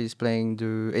 especially is playing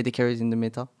the AD carries in the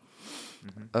meta.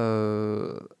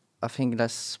 I think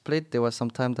last split there was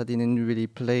some time that didn't really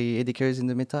play AD carries in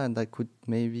the meta, and that could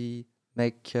maybe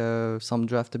make some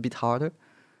draft a bit harder.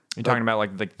 You're talking about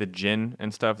like the Jhin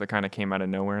and stuff that kind of came out of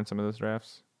nowhere in some of those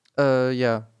drafts?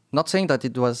 Yeah. Not saying that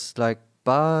it was like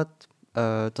bad,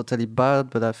 totally bad,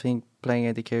 but I think playing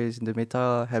AD carries in the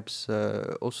meta helps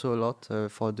also a lot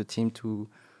for the team to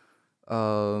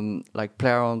like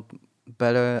play around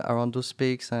better around those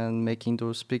picks and making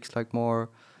those picks like more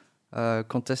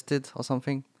contested or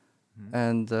something.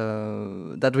 And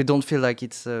that we don't feel like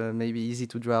it's maybe easy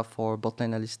to draft for bot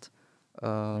lane at least.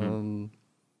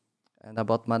 And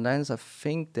about Mad Lions, I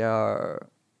think they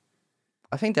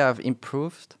have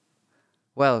improved.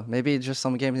 Well, maybe just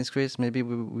some games in Squeeze. Maybe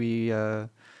we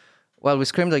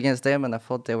scrimmed against them, and I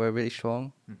thought they were really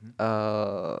strong.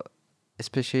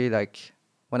 Especially like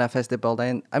when I faced the bot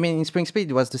lane. I mean, in Spring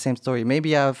Speed it was the same story.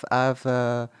 Maybe I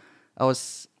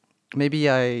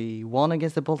won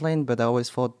against the bot lane, but I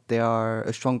always thought they are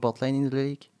a strong bot lane in the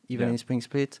league, even in Spring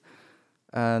Split.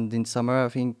 And in summer, I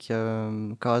think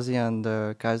Kazi and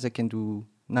Kaiser can do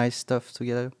nice stuff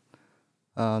together.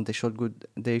 They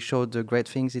showed great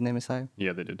things in MSI.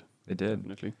 Yeah, they did. They did.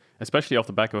 Definitely. Especially off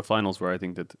the back of a finals where I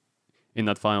think that in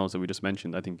that finals that we just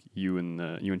mentioned, I think you and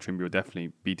Trimby were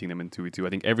definitely beating them in 2v2. I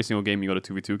think every single game you got a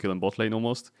 2v2 kill in bot lane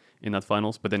almost in that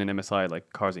finals. But then in MSI,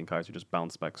 like Kazi and Kaiser just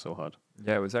bounced back so hard.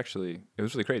 Yeah, it was really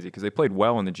crazy because they played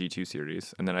well in the G2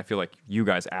 series. And then I feel like you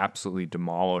guys absolutely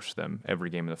demolished them every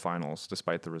game in the finals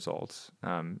despite the results.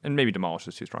 And maybe demolish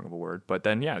is too strong of a word. But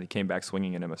then, they came back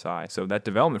swinging in MSI. So that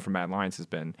development from Mad Lions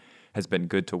has been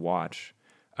good to watch.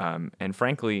 And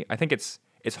frankly, I think it's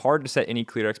it's hard to set any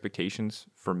clear expectations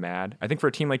for Mad. I think for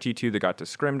a team like G2 that got to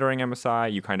scrim during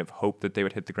MSI, you kind of hope that they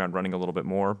would hit the ground running a little bit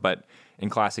more. But in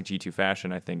classic G2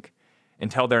 fashion, I think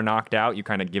until they're knocked out, you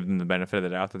kind of give them the benefit of the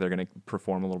doubt that they're going to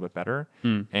perform a little bit better.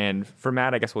 And for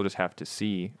Mad, I guess we'll just have to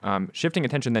see. Shifting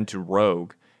attention then to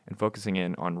Rogue and focusing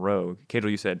in on Rogue. Kadel,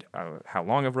 you said, how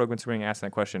long have Rogue been scrimming? Asked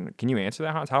that question. Can you answer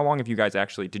that, Hans? How long have you guys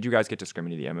did you guys get to scrim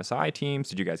into the MSI teams?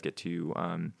 Did you guys get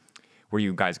to, were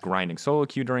you guys grinding solo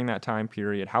queue during that time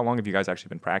period? How long have you guys actually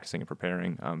been practicing and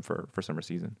preparing for summer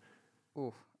season?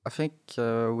 Ooh, I think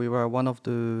we were one of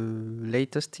the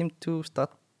latest team to start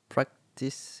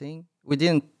practicing. We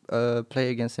didn't play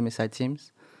against MSI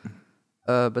teams,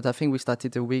 but I think we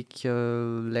started a week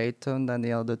later than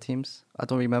the other teams. I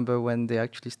don't remember when they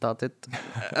actually started.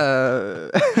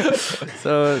 But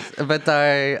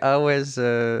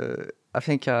I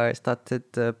think I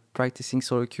started practicing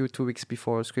solo queue 2 weeks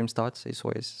before Scrim starts. It's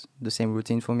always the same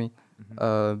routine for me.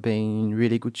 Being in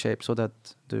really good shape so that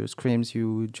the scrims,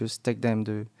 you just take them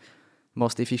the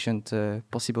most efficient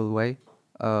possible way.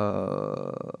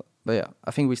 But yeah, I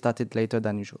think we started later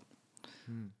than usual.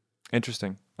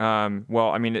 Interesting. Well,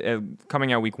 I mean,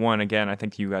 coming out week 1, again, I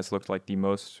think you guys looked like the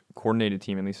most coordinated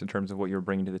team, at least in terms of what you're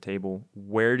bringing to the table.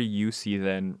 Where do you see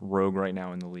then Rogue right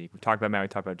now in the league? We've talked about Matt, we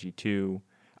talked about G2.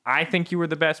 I think you were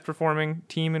the best performing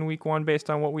team in week 1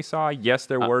 based on what we saw. Yes,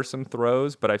 there were some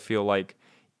throws, but I feel like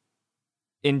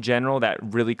in general, that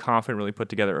really confident, really put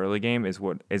together early game is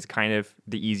what is kind of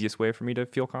the easiest way for me to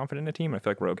feel confident in a team. I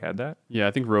feel like Rogue had that. Yeah,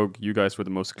 I think Rogue, you guys were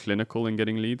the most clinical in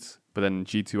getting leads. But then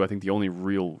G2, I think the only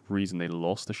real reason they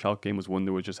lost the Schalke game was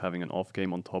Wunder was just having an off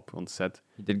game on top on set.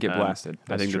 He did get blasted.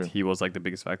 I think that he was like the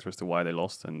biggest factor as to why they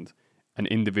lost. And an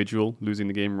individual losing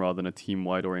the game rather than a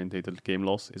team-wide orientated game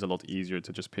loss is a lot easier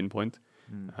to just pinpoint.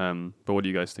 But what do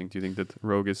you guys think? Do you think that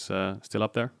Rogue is still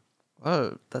up there?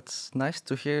 Well, that's nice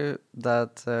to hear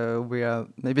that we are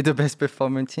maybe the best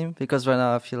performing team, because right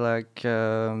now I feel like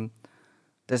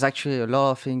there's actually a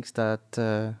lot of things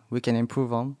that we can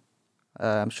improve on.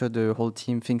 I'm sure the whole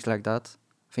team thinks like that.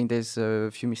 I think there's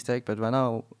a few mistakes, but right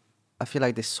now I feel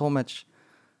like there's so much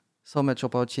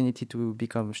opportunity to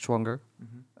become stronger.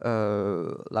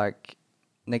 Like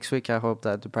next week, I hope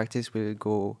that the practice will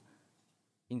go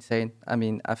insane. I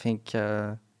mean, I think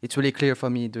it's really clear for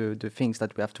me the things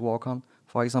that we have to work on,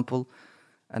 for example,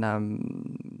 and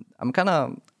I'm kind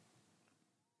of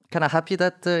happy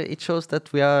that it shows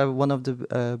that we are one of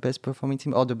the best performing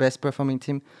team or the best performing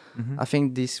team. I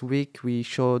think this week we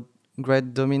showed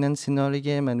great dominance in early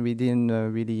game, and we didn't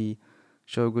really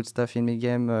show good stuff in mid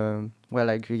game. Well,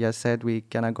 like Riga said, we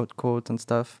kind of got caught and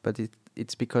stuff, but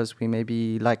it's because we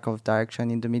maybe lack of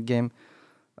direction in the mid game,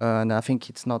 and I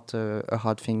think it's not a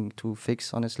hard thing to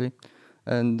fix, honestly.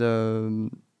 And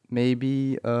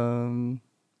maybe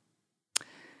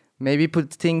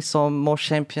putting some more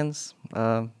champions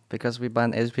because we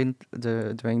banned Ezreal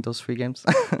during those 3 games.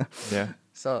 Yeah.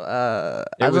 So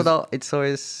I don't know. It's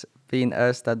always been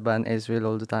us that ban Ezreal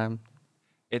all the time.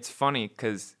 It's funny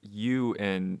because you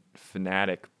and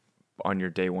Fnatic on your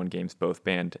day 1 games both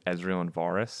banned Ezreal and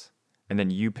Varus. And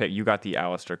then you got the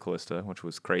Alistar Kalista, which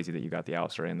was crazy that you got the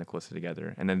Alistar and the Kalista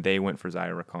together. And then they went for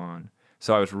Zyra Rakan.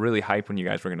 So I was really hyped when you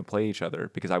guys were going to play each other,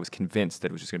 because I was convinced that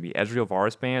it was just going to be Ezreal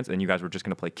Varus bans, and you guys were just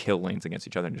going to play kill lanes against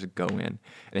each other and just go in. And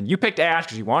then you picked Ashe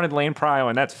because you wanted lane prio,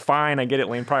 and that's fine. I get it.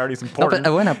 Lane priority is important.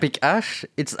 No, but when I pick Ashe,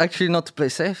 it's actually not to play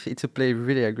safe. It's to play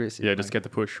really aggressive. Yeah, just get the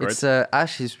push, right? It's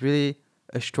Ashe is really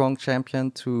a strong champion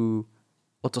to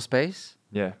auto space.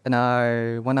 Yeah. And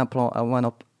when I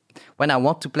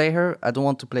want to play her, I don't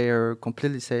want to play her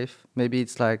completely safe. Maybe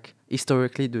it's like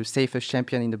historically the safest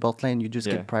champion in the bot lane. You just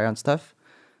get prior and stuff.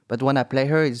 But when I play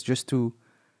her, it's just to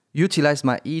utilize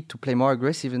my E to play more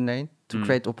aggressive in lane, to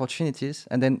create opportunities,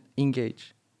 and then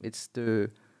engage. It's the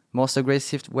most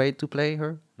aggressive way to play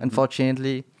her.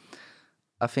 Unfortunately,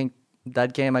 I think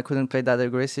that game I couldn't play that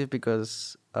aggressive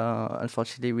because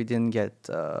unfortunately we didn't get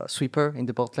sweeper in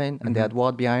the bot lane, and they had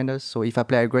ward behind us. So if I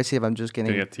play aggressive, I'm just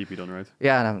getting... Gonna get TP'd on, right?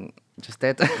 Yeah, and I'm just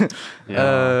dead. Good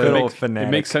old Fnatic. It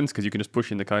makes sense because you can just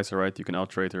push in the Kai'Sa, right? You can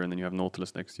out-trade her, and then you have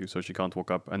Nautilus next to you, so she can't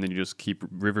walk up. And then you just keep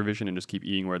River Vision and just keep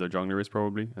Eing where their jungler is,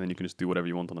 probably. And then you can just do whatever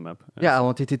you want on the map. Yeah, I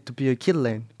wanted it to be a kill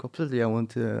lane completely. I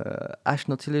want Ashe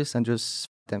Nautilus and just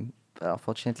them. But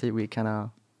unfortunately, we kind of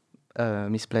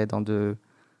misplayed on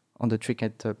the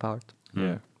trinket part.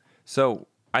 Yeah. So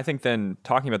I think then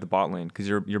talking about the bot lane, because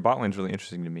your bot lane is really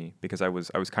interesting to me, because I was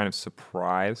kind of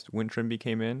surprised when Trimby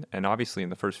came in, and obviously in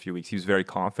the first few weeks he was a very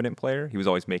confident player. He was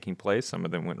always making plays. Some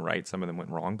of them went right, some of them went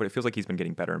wrong, but it feels like he's been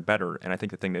getting better and better. And I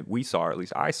think the thing that we saw, or at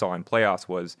least I saw in playoffs,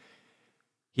 was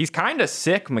he's kind of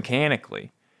sick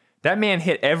mechanically. That man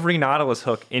hit every Nautilus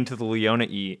hook into the Leona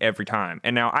E every time.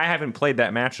 And now I haven't played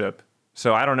that matchup,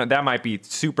 so I don't know. That might be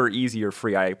super easy or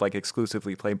free. I like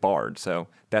exclusively play Bard, so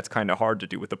that's kind of hard to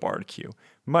do with the Bard Q.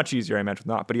 Much easier, I imagine, with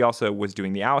not. But he also was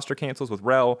doing the Alistair cancels with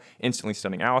Rel, instantly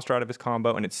stunning Alistair out of his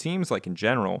combo. And it seems like in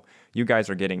general, you guys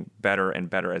are getting better and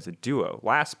better as a duo.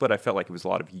 Last split, I felt like it was a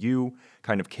lot of you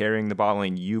kind of carrying the bot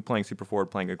lane, you playing super forward,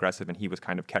 playing aggressive, and he was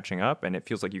kind of catching up. And it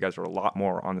feels like you guys are a lot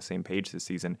more on the same page this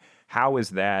season. How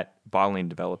is that bot lane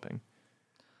developing?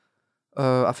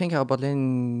 I think our bot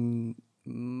lane,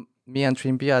 me and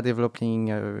Trimby are developing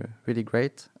really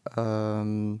great.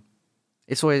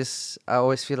 I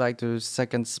always feel like the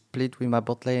second split with my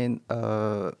bot lane,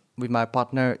 with my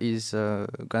partner, is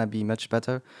gonna be much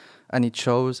better, and it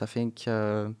shows. I think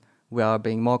we are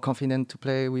being more confident to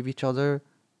play with each other,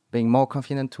 being more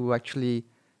confident to actually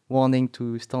wanting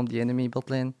to stomp the enemy bot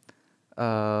lane,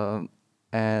 I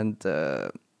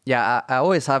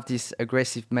always have this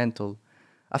aggressive mental.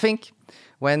 I think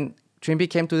when Trimby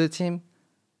came to the team,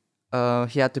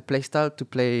 he had the playstyle to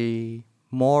play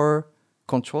more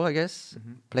control, I guess,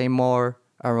 play more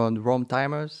around roam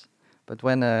timers. But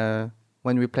when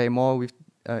we play more with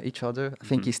each other, I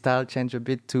think his style changed a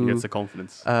bit to... He gets the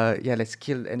confidence. Let's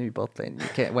kill enemy bot lane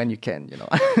when you can, you know.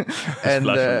 And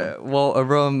a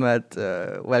roam at,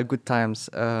 good times.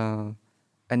 And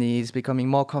he's becoming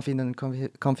more confident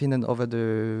over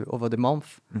the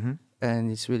month.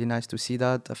 And it's really nice to see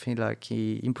that. I feel like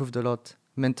he improved a lot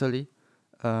mentally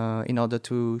in order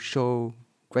to show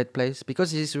great plays,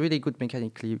 because he's really good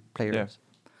mechanically player. Yeah.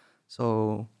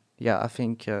 So I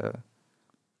think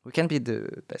we can be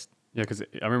the best. Yeah, because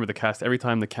I remember the cast, every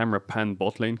time the camera panned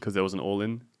bot lane, because there was an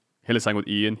all-in, Hylissang would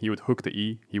E in, he would hook the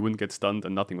E, he wouldn't get stunned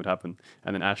and nothing would happen.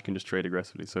 And then Ash can just trade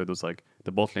aggressively. So it was like,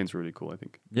 the bot lane's really cool, I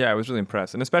think. Yeah, I was really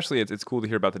impressed. And especially it's cool to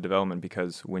hear about the development,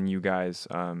 because when you guys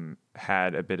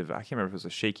had a bit of, I can't remember if it was a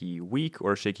shaky week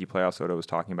or a shaky playoff, Soda was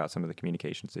talking about some of the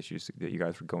communications issues that you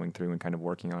guys were going through and kind of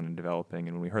working on and developing.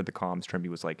 And when we heard the comms, Trimby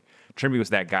was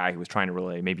that guy who was trying to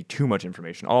relay maybe too much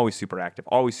information, always super active,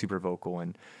 always super vocal.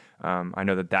 And I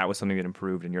know that was something that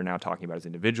improved, and you're now talking about his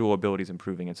individual abilities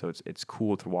improving. And so it's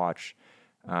cool to watch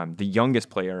the youngest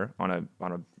player on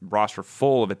a roster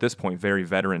full of, at this point, very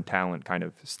veteran talent kind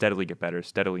of steadily get better,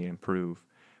 steadily improve.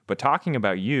 But talking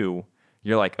about you're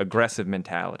like aggressive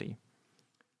mentality.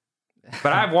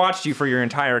 But I've watched you for your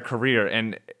entire career,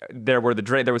 and there was the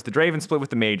Draven split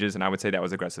with the mages, and I would say that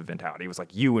was aggressive mentality. It was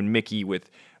like you and Mickey with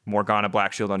Morgana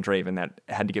Black Shield on Draven that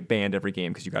had to get banned every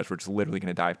game because you guys were just literally going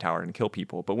to dive tower and kill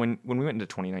people. But when we went into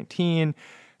 2019,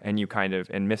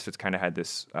 and Misfits kind of had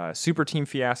this super team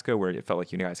fiasco where it felt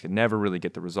like you guys could never really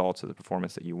get the results of the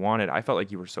performance that you wanted. I felt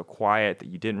like you were so quiet that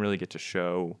you didn't really get to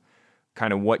show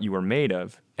kind of what you were made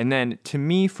of. And then to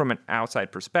me, from an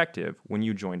outside perspective, when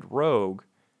you joined Rogue,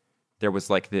 there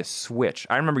was like this switch.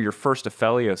 I remember your first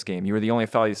Aphelios game. You were the only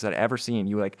Aphelios I'd ever seen.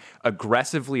 You like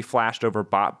aggressively flashed over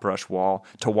bot brush wall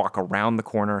to walk around the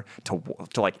corner to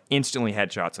like instantly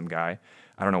headshot some guy.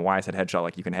 I don't know why I said headshot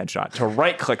like you can headshot. To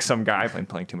right click some guy. I've been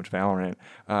playing too much Valorant.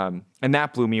 And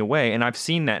that blew me away. And I've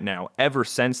seen that now ever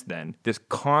since then. This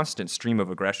constant stream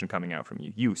of aggression coming out from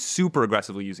you. You super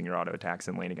aggressively using your auto attacks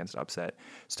in lane against Upset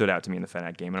stood out to me in the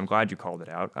Fnatic game. And I'm glad you called it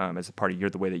out as a part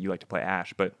of the way that you like to play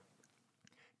Ashe. But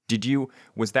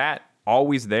was that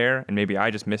always there, and maybe I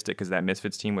just missed it because that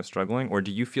Misfits team was struggling, or do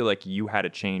you feel like you had a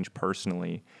change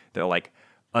personally that like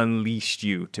unleashed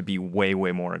you to be way,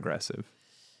 way more aggressive?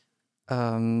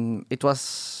 It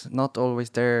was not always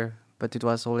there, but it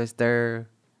was always there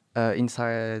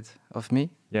inside of me.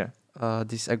 Yeah.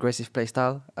 This aggressive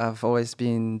playstyle. I've always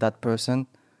been that person.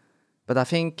 But I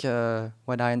think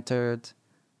when I entered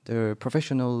the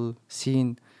professional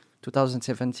scene,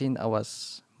 2017, I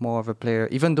was more of a player.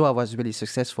 Even though I was really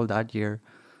successful that year,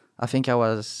 I think I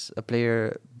was a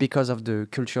player because of the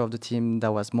culture of the team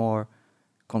that was more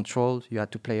controlled. You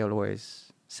had to play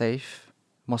always safe.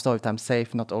 Most of the time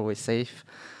safe, not always safe.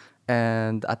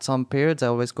 And at some periods, I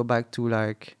always go back to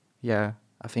I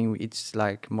think it's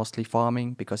like mostly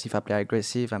farming, because if I play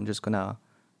aggressive, I'm just gonna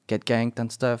get ganked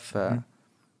and stuff.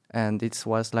 And it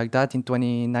was like that in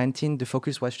 2019. The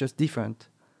focus was just different.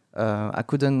 I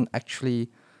couldn't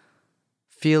actually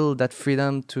feel that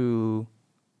freedom to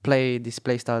play this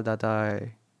playstyle that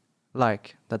I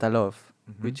like, that I love,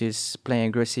 which is playing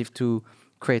aggressive to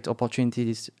create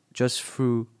opportunities just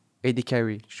through AD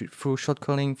carry, through shot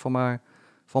calling for my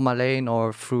lane,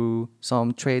 or through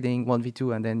some trading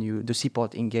 1v2, and then the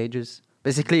support engages.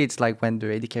 Basically, it's like when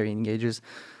the AD carry engages,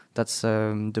 that's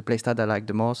the playstyle I like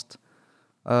the most.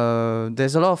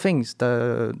 There's a lot of things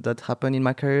that happened in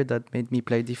my career that made me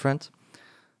play different.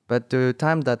 But the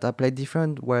time that I played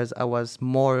different was I was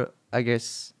more, I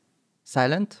guess,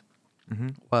 silent.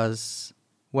 Was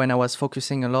when I was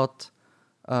focusing a lot.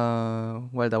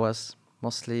 Well, that was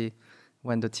mostly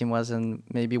when the team wasn't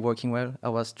maybe working well. I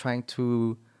was trying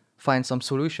to find some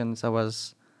solutions. I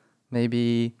was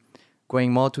maybe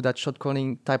going more to that shot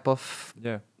calling type of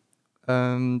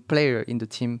player in the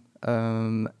team,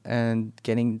 and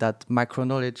getting that micro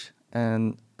knowledge.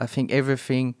 And I think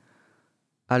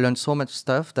I learned so much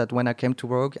stuff that when I came to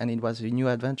Rogue and it was a new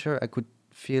adventure, I could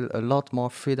feel a lot more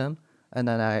freedom, and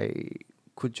then I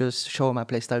could just show my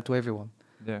playstyle to everyone.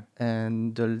 Yeah.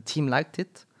 And the team liked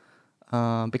it,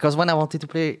 because when I wanted to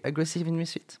play aggressive in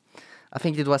Misfit, I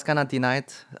think it was kind of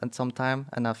denied at some time,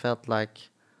 and I felt like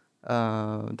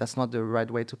that's not the right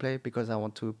way to play, because I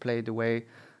want to play the way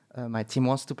my team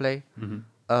wants to play.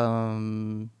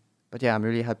 But yeah, I'm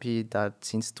really happy that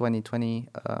since 2020,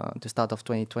 the start of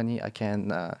 2020, I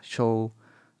can show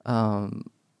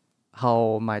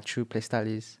how my true playstyle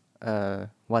is,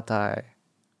 what I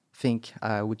think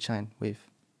I would shine with.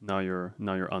 Now you're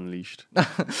unleashed. The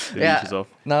Yeah, leash is off.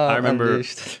 now I I'm remember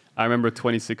unleashed.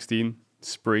 2016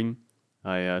 spring.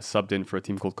 I subbed in for a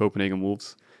team called Copenhagen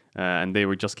Wolves, and they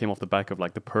just came off the back of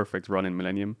like the perfect run in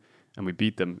Millennium, and we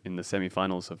beat them in the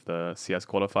semifinals of the CS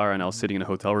qualifier. And I was sitting in a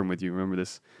hotel room with you. Remember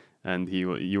this? And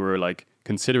you were like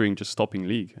considering just stopping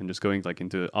League and just going like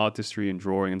into artistry and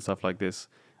drawing and stuff like this.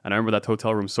 And I remember that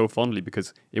hotel room so fondly,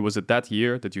 because it was at that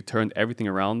year that you turned everything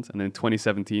around, and then in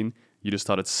 2017 you just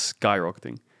started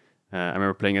skyrocketing. I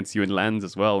remember playing against you in LANs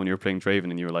as well when you were playing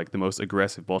Draven, and you were like the most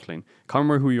aggressive bot lane. Can't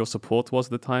remember who your support was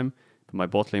at the time, but my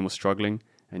bot lane was struggling,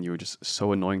 and you were just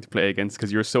so annoying to play against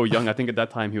because you were so young. I think at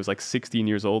that time he was like 16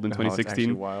 years old in 2016. It's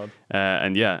actually wild.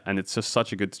 And it's just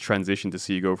such a good transition to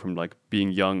see you go from like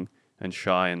being young and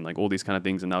shy and like all these kind of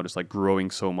things, and now just like growing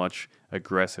so much,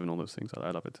 aggressive and all those things.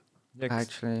 I love it. Yeah, 'cause-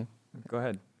 Actually, go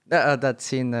ahead. that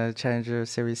scene, Challenger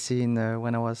Series scene,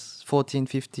 when I was 14,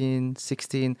 15,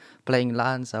 16, playing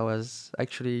LANs, I was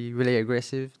actually really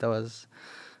aggressive. That was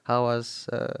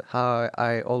how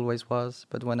I always was.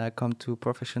 But when I come to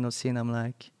professional scene, I'm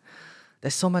like,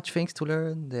 there's so much things to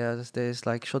learn. There's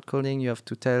like shot calling. You have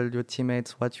to tell your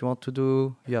teammates what you want to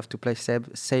do. You have to play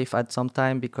safe at some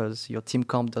time because your team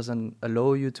comp doesn't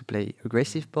allow you to play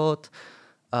aggressive bot.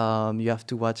 You have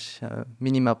to watch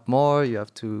minimap more. You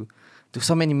have to do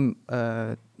so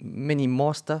many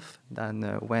more stuff than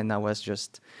when I was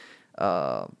just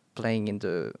playing in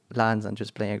the lands and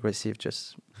just playing aggressive,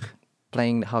 just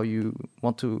playing how you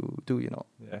want to do,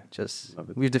 Yeah. just Love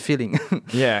it. with the feeling.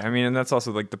 Yeah, I mean, and that's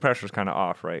also like the pressure's kind of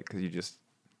off, right? Because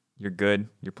you're good,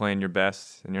 you're playing your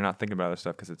best, and you're not thinking about other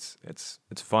stuff because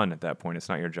it's fun at that point. It's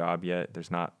not your job yet.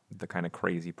 There's not the kind of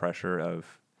crazy pressure of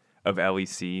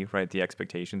LEC, right? The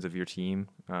expectations of your team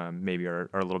maybe are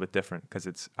a little bit different because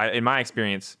in my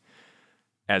experience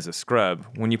as a scrub,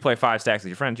 when you play 5 stacks with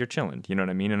your friends, you're chilling. You know what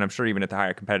I mean? And I'm sure even at the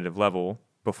higher competitive level,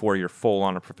 before you're full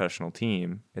on a professional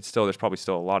team, there's probably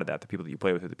still a lot of that. The people that you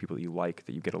play with are the people that you like,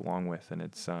 that you get along with, and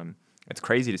it's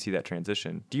crazy to see that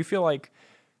transition. Do you feel like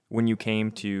when you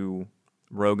came to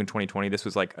Rogue in 2020, this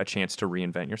was like a chance to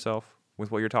reinvent yourself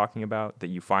with what you're talking about? That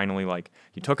you finally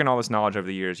you took in all this knowledge over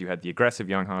the years. You had the aggressive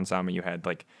young Han Sama. You had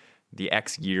like the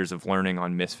X years of learning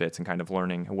on Misfits and kind of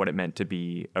learning what it meant to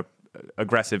be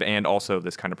aggressive and also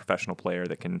this kind of professional player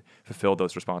that can fulfill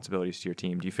those responsibilities to your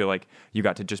team. Do you feel like you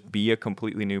got to just be a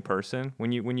completely new person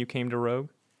when you came to Rogue?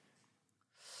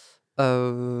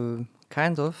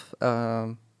 Kind of.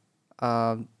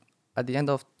 At the end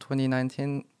of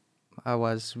 2019, I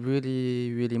was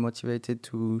really, really motivated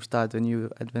to start a new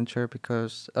adventure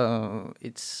because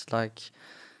it's like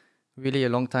really a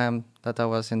long time that I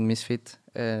was in Misfit,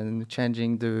 and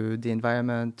changing the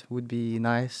environment would be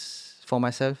nice for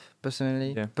myself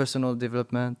personally. Yeah. Personal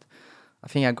development. I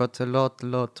think I got a lot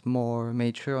more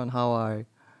mature on how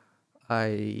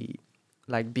I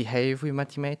like behave with my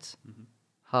teammates,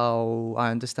 how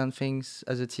I understand things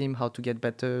as a team, how to get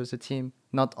better as a team,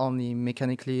 not only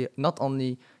mechanically, not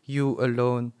only you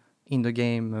alone in the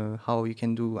game, how you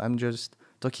can do. I'm just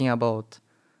talking about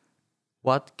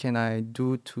what can I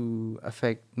do to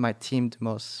affect my team the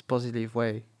most positive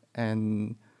way.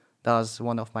 And that was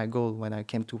one of my goals when I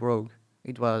came to Rogue.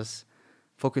 It was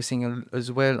focusing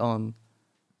as well on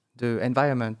the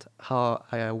environment, how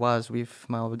I was with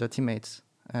my other teammates,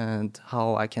 and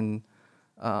how I can,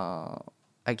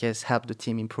 I guess, help the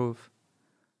team improve.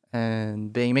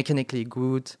 And being mechanically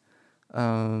good,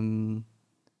 and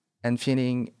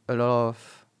feeling a lot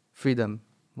of freedom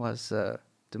was the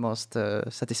most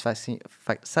satisfying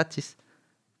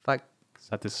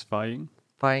Satisfying.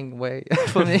 way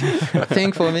for me.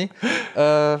 Thing for me,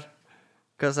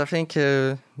 Because I think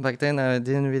back then I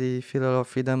didn't really feel a lot of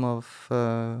freedom of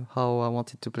how I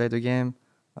wanted to play the game.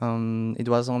 It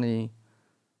was only,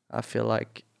 I feel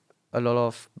like, a lot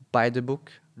of by the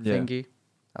book Yeah. thingy.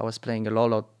 I was playing a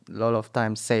lot of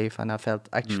time safe, and I felt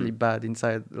actually bad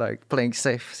inside, like playing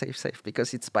safe,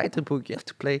 because it's by the book. You have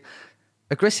to play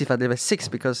aggressive at level 6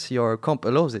 because your comp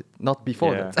allows it, not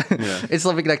before Yeah. that. Yeah. It's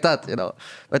something like that, you know.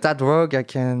 But at work, I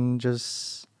can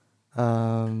just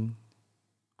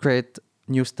create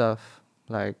new stuff.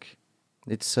 Like,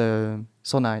 it's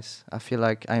so nice. I feel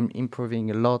like I'm improving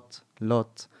a lot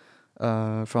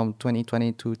from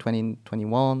 2020 to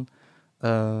 2021,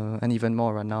 and even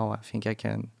more right now. I think I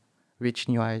can reach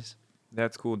new highs.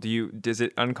 That's cool. Is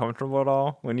it uncomfortable at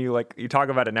all when you talk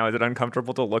about it now? Is it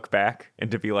uncomfortable to look back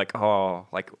and to be like, oh,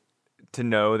 like to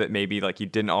know that maybe like you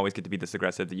didn't always get to be this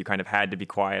aggressive, that you kind of had to be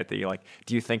quiet, that you like,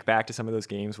 do you think back to some of those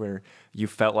games where you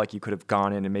felt like you could have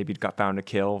gone in and maybe got found a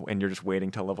kill and you're just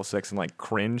waiting till level 6 and like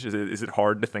cringe? Is it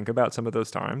hard to think about some of those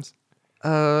times?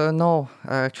 No,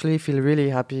 I actually feel really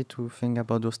happy to think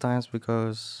about those times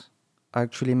because I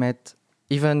actually met,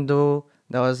 even though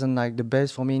that wasn't like the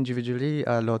best for me individually,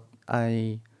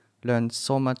 I learned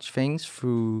so much things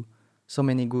through so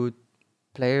many good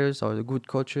players or the good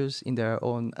coaches in their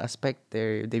own aspect.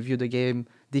 They view the game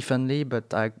differently,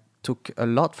 but I took a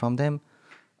lot from them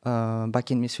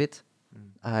back in Misfit.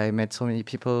 I met so many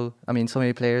people, so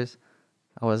many players.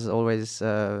 I was always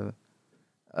been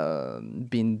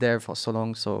there for so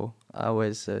long, so I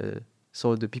always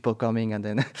saw the people coming, and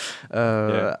then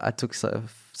I took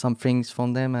some things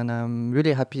from them, and I'm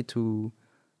really happy to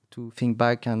think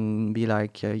back and be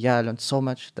like, I learned so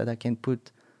much that I can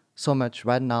put so much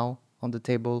right now on the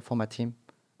table for my team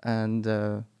and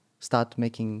start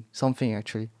making something.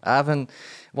 Actually, I haven't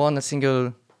won a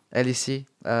single LEC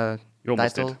You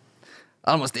almost title. did.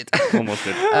 Almost did. Almost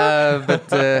did.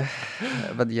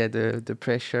 But yeah, the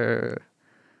pressure.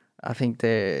 I think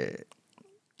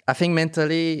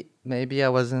mentally maybe I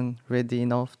wasn't ready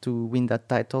enough to win that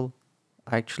title.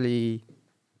 I actually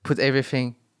put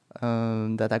everything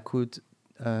that I could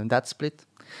that split.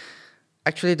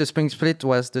 Actually, the spring split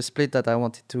was the split that I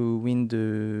wanted to win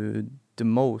the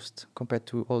most compared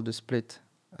to all the split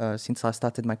since I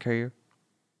started my career,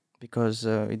 because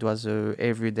it was a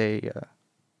everyday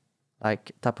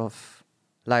like type of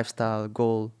lifestyle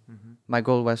goal. My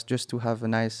goal was just to have a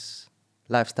nice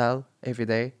lifestyle every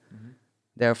day.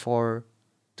 Therefore,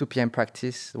 2 p.m.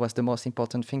 practice was the most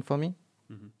important thing for me.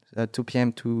 2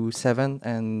 p.m. to 7,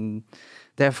 and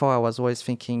therefore I was always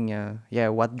thinking,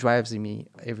 what drives me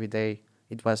every day?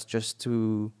 It was just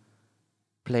to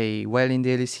play well in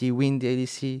the LEC, win the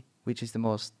LEC, which is the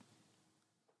most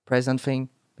present thing,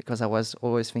 because I was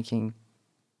always thinking,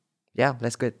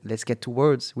 let's get to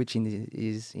Worlds, which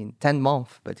is in 10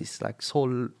 months, but it's like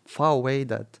so far away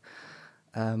that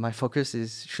my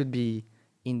focus should be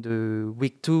in the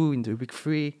week 2, in the week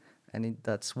 3, and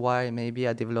that's why maybe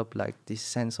I developed like this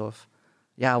sense of,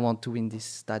 I want to win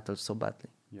this title so badly.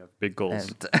 Yeah, big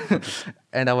goals.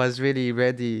 And I was really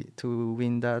ready to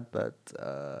win that, but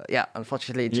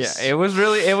unfortunately, It was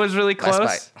really close.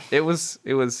 Last It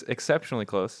was exceptionally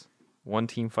close. One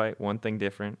team fight, one thing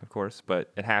different, of course,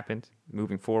 but it happened.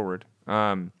 Moving forward,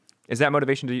 is that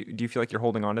motivation? Do you feel like you're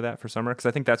holding on to that for summer? Because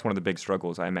I think that's one of the big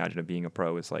struggles I imagine of being a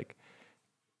pro is like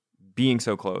being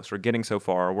so close or getting so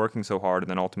far, or working so hard, and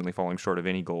then ultimately falling short of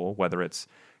any goal, whether it's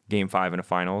Game 5 in a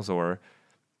finals or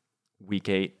Week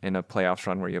 8 in a playoffs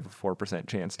run where you have a 4%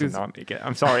 chance to not make it.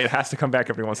 I'm sorry, it has to come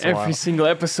back every once in a while. Every single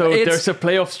episode, there's a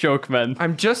playoffs joke, man.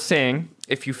 I'm just saying,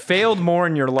 if you failed more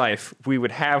in your life, we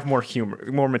would have more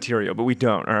humor, more material, but we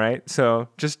don't, all right? So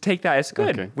just take that as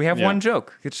good. Okay. We have one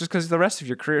joke. It's just because the rest of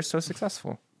your career is so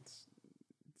successful.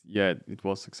 Yeah, it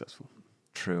was successful.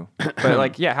 True. But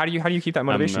like, how do you keep that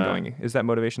motivation going? Is that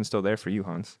motivation still there for you,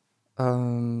 Hans?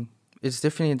 It's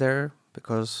definitely there,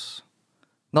 because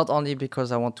not only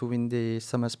because I want to win the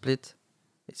summer split,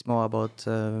 it's more about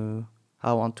how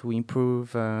I want to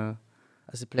improve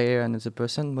as a player and as a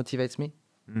person. Motivates me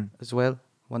as well,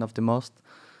 one of the most.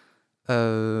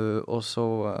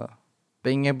 Also,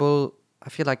 being able, I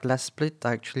feel like last split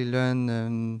I actually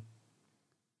learned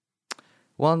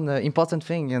one important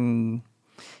thing, and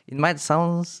it might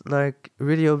sound like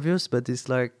really obvious, but it's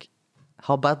like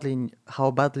how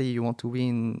badly you want to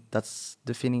win. That's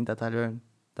the feeling that I learned.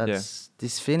 That's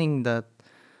this feeling that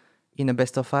in a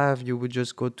best of 5 you would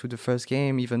just go to the first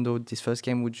game, even though this first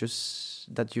game you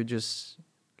just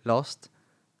lost.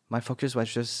 My focus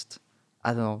was just,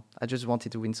 I don't know, I just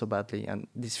wanted to win so badly, and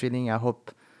this feeling I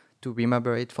hope to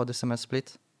remember it for the summer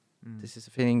split. This is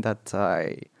a feeling that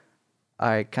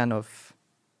I kind of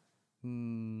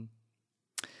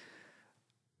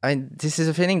This is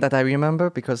a feeling that I remember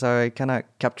because I kind of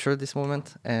captured this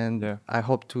moment, and Yeah. I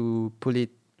hope to pull it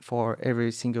for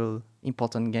every single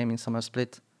important game in Summer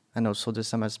Split, and also the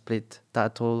Summer Split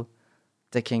title,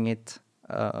 taking it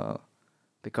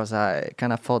because I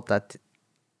kind of thought that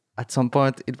at some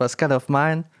point it was kind of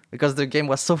mine because the game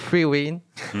was so free win.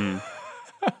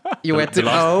 You went to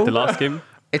the last game.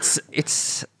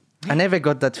 it's I never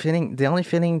got that feeling. The only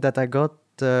feeling that I got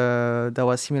that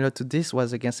was similar to this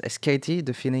was against SKT,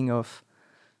 the feeling of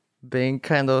being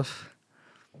kind of,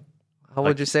 how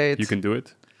would Like, you say it? You can do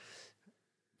it.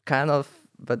 Kind of,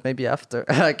 but maybe after.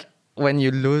 Like when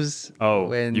you lose. Oh,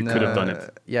 when you could have done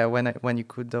it. Yeah, when you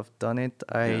could have done it,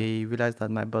 I realized that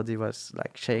my body was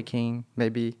like shaking,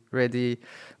 maybe ready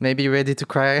to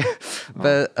cry.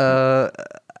 But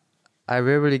I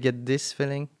rarely get this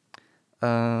feeling.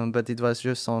 But it was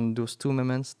just on those two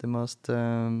moments, the most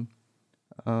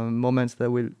moments that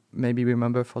will maybe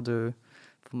remember for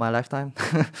my lifetime.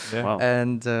 Yeah. Wow.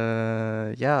 And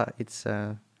it's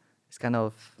kind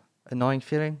of annoying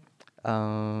feeling,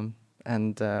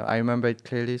 and I remember it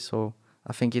clearly. So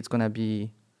I think it's gonna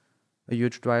be a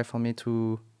huge drive for me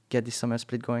to get this Summer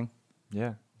Split going.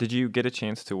 Yeah. Did you get a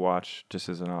chance to watch, just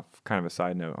as an off kind of a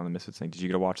side note on the Misfits thing, did you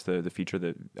get to watch the feature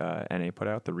that NA put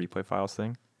out, the replay files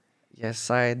thing?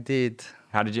 Yes, I did.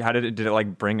 How did it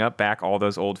like bring up back all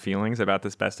those old feelings about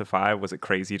this best of 5? Was it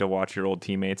crazy to watch your old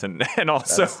teammates and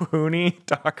also Hooney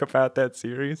talk about that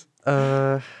series?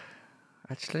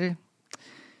 Actually,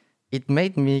 it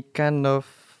made me kind of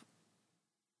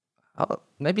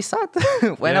maybe sad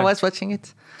when I was watching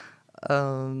it.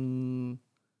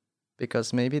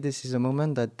 Because maybe this is a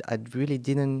moment that I really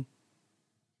didn't.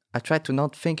 I tried to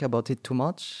not think about it too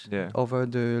much over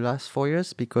the last 4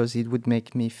 years because it would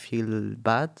make me feel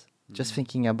bad. Just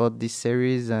thinking about this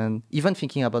series and even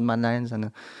thinking about my lines.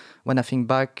 And when I think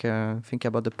back, think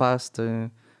about the past,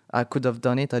 I could have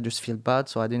done it. I just feel bad.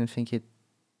 So I didn't think it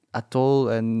at all.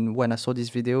 And when I saw this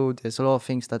video, there's a lot of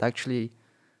things that actually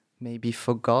maybe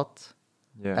forgot.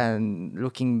 Yeah. And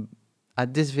looking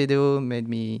at this video made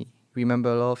me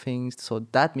remember a lot of things. So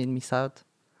that made me sad.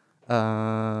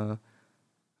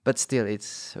 But still,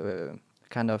 it's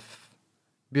kind of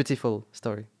beautiful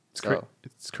story.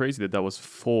 It's crazy that was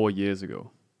 4 years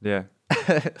ago. Yeah.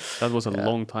 That was a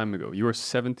long time ago. You were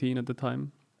 17 at the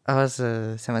time? I was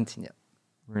 17, yeah.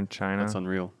 We're in China. That's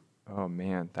unreal. Oh,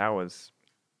 man. That was...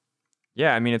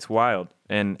 Yeah, I mean, it's wild.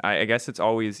 And I guess it's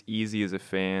always easy as a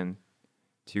fan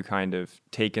to kind of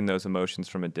take in those emotions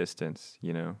from a distance,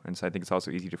 you know? And so I think it's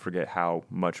also easy to forget how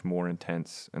much more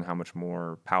intense and how much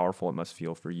more powerful it must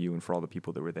feel for you and for all the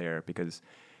people that were there. Because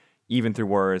even through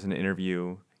words and an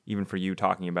interview, even for you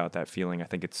talking about that feeling, I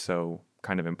think it's so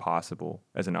kind of impossible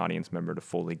as an audience member to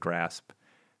fully grasp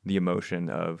the emotion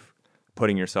of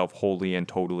putting yourself wholly and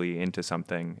totally into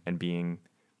something and being,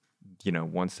 you know,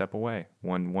 one step away,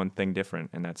 one thing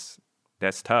different. And that's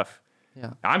tough.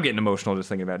 Yeah. I'm getting emotional just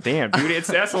thinking about it. Damn, dude,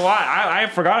 that's a lot. I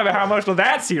forgot about how emotional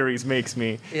that series makes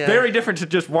me. Yeah. Very different to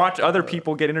just watch other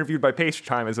people get interviewed by Pacer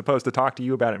as opposed to talk to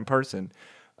you about it in person.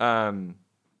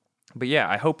 But yeah,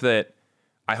 I hope that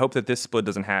this split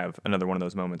doesn't have another one of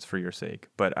those moments for your sake.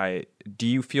 But do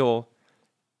you feel,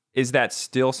 is that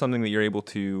still something that you're able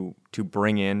to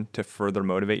bring in to further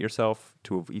motivate yourself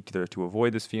to either to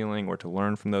avoid this feeling or to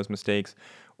learn from those mistakes?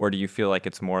 Or do you feel like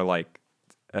it's more like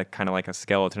kind of like a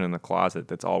skeleton in the closet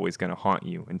that's always going to haunt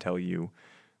you until you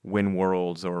win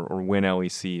Worlds or win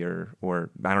LEC or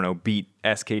I don't know, beat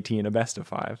SKT in a best of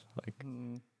 5? Like,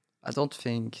 I don't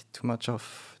think too much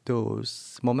of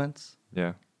those moments.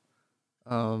 yeah.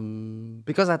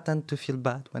 Because I tend to feel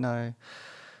bad when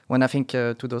I think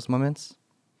to those moments.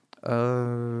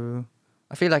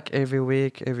 I feel like every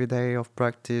week, every day of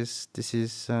practice, this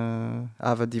is I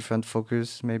have a different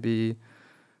focus. Maybe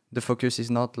the focus is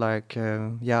not like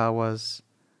the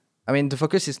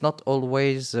focus is not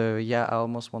always I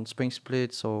almost want spring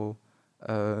split, so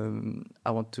I'm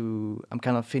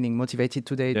kind of feeling motivated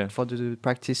today for the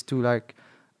practice to like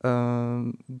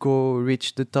go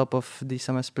reach the top of the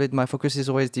summer split. My focus is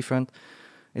always different.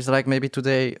 It's like maybe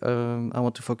today I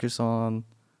want to focus on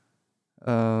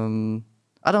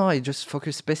I don't know, I just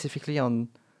focus specifically on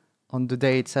the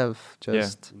day itself,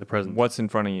 just the present. What's in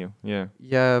front of you?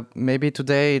 Yeah, maybe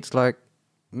today it's like,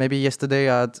 maybe yesterday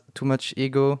I had too much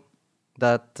ego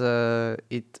that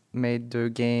it made the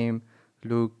game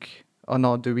look,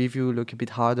 the review look a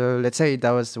bit harder. Let's say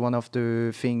that was one of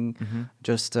the thing,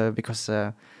 just because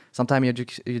sometimes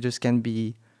you just can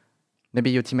be, maybe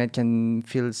your teammate can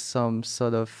feel some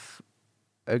sort of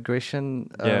aggression,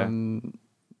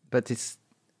 but it's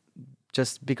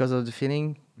just because of the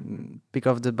feeling.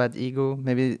 because of the bad ego.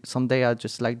 Maybe some day I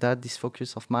just like that, this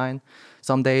focus of mine.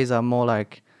 Some days I'm more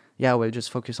like, yeah, we'll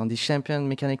just focus on this champion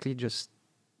mechanically. Just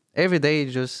every day,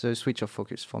 just a switch of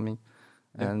focus for me.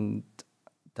 Yeah. And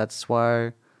that's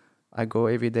why I go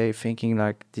every day thinking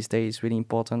like this day is really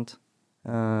important.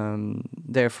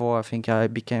 Therefore, I think I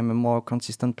became a more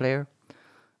consistent player.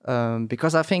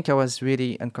 Because I think I was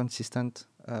really inconsistent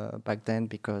back then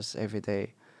because every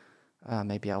day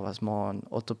maybe I was more on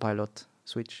autopilot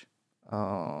switch,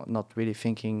 not really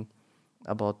thinking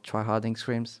about tryharding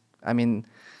scrims. I mean,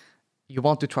 you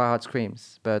want to try hard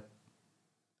scrims, but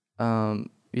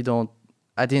you don't.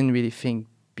 I didn't really think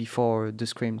before the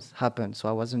scrims happened, so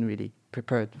I wasn't really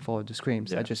prepared for the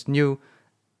scrims. Yeah. I just knew,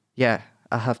 yeah,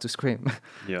 I have to scrim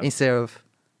Yeah. instead of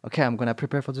okay, I'm gonna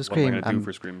prepare for the What am I scrim. gonna do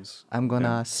for scrims? I'm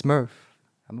gonna smurf.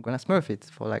 I'm gonna smurf it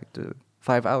for like the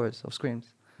 5 hours of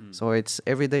scrims. So it's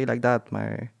every day like that.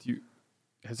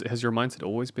 Has your mindset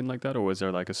always been like that, or was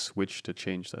there like a switch to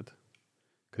change that?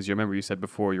 Because you remember you said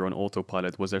before you're on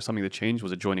autopilot. Was there something that changed?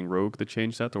 Was it joining Rogue that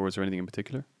changed that, or was there anything in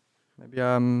particular? Maybe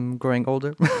I'm growing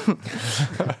older.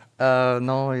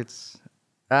 No, it's.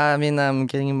 I mean, I'm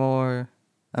getting more.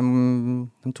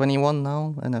 I'm 21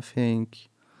 now, and I think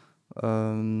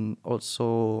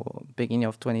also beginning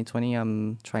of 2020,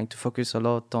 I'm trying to focus a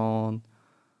lot on.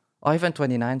 Or even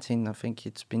 2019, I think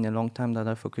it's been a long time that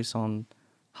I focus on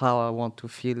how I want to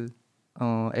feel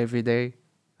every day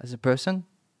as a person,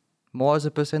 more as a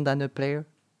person than a player,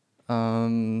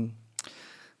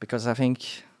 because I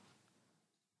think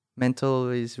mental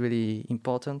is really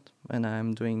important, and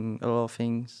I'm doing a lot of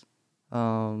things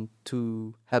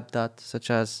to help that, such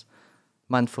as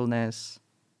mindfulness,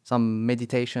 some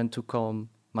meditation to calm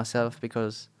myself,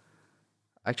 because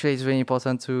actually it's really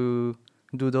important to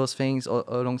do those things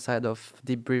alongside of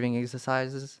deep breathing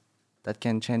exercises that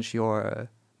can change your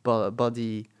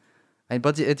body. And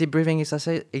deep breathing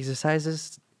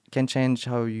exercises can change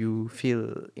how you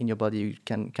feel in your body. You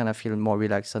can kind of feel more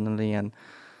relaxed suddenly. And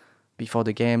before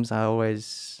the games, I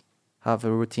always have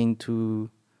a routine to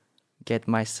get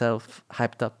myself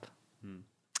hyped up.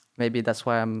 Maybe that's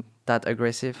why I'm that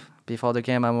aggressive. Before the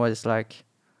game, I'm always like,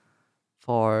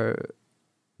 for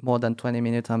more than 20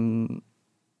 minutes, I'm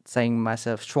saying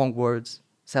myself strong words,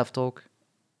 self-talk.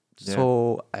 Yeah.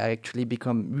 So I actually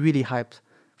become really hyped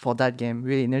for that game,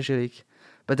 really energetic.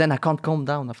 But then I can't calm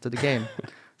down after the game.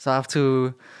 So I have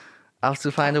to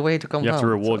find a way to calm You down. have to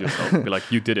reward yourself. Be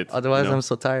like, you did it. Otherwise, you know? I'm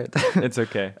so tired. It's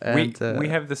okay. And, We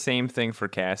have the same thing for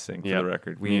casting, for Yeah. the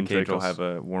record. We Me and and Cage will Dracos. have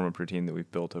a warm-up routine that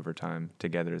we've built over time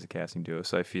together as a casting duo,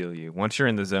 so I feel you. Once you're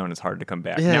in the zone, it's hard to come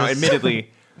back. Now, Yes.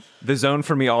 admittedly, the zone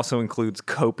for me also includes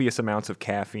copious amounts of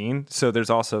caffeine, so there's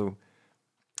also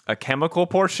a chemical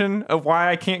portion of why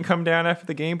I can't come down after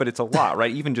the game, but it's a lot,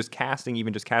 right? Even just casting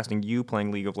you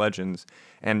playing League of Legends,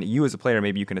 and you as a player,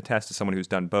 maybe you can attest to someone who's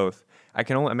done both. I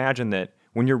can only imagine that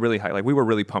when you're really high, like we were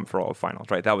really pumped for all of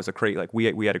finals, right? That was a great, like we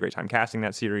had a great time casting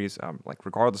that series, like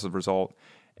regardless of result,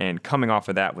 and coming off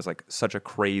of that was like such a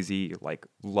crazy like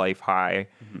life high.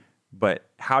 But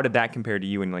how did that compare to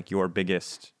you in like your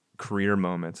biggest career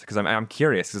moments? Because I'm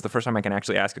curious. This is the first time I can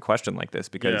actually ask a question like this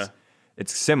because Yeah.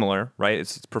 it's similar, right?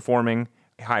 It's performing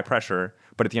high pressure,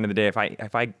 but at the end of the day,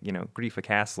 if I grief a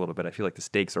cast a little bit, I feel like the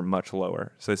stakes are much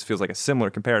lower. So this feels like a similar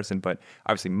comparison, but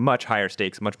obviously much higher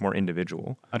stakes, much more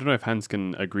individual. I don't know if Hans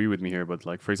can agree with me here, but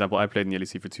like, for example, I played in the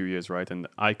LEC for 2 years, right? And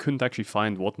I couldn't actually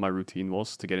find what my routine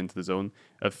was to get into the zone.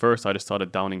 At first, I just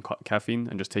started downing caffeine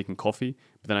and just taking coffee.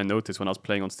 But then I noticed when I was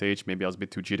playing on stage, maybe I was a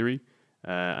bit too jittery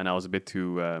and I was a bit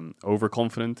too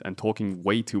overconfident and talking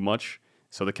way too much.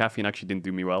 So the caffeine actually didn't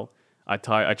do me well. I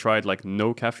tried like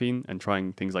no caffeine and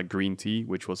trying things like green tea,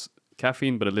 which was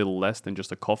caffeine, but a little less than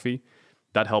just a coffee.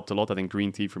 That helped a lot. I think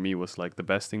green tea for me was like the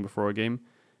best thing before a game.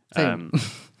 Same.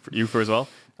 For you as well.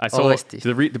 I saw Always tea.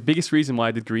 the biggest reason why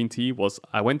I did green tea was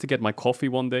I went to get my coffee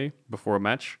one day before a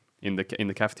match in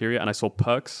the cafeteria, and I saw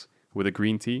Perks with a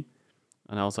green tea,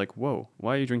 and I was like, "Whoa,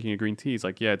 why are you drinking a green tea?" He's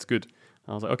like, "Yeah, it's good." And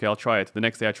I was like, "Okay, I'll try it." The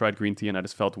next day I tried green tea, and I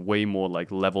just felt way more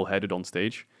like level-headed on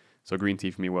stage. So green tea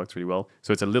for me works really well.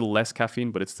 So it's a little less caffeine,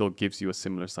 but it still gives you a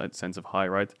similar sense of high,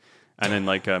 right? And then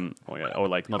like or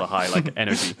like not a high, like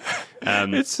energy.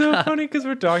 It's so funny because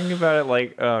we're talking about it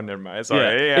like, oh, never mind.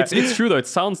 Sorry. Yeah. It's true though. It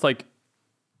sounds like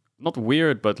not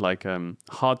weird, but like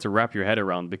hard to wrap your head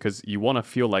around because you want to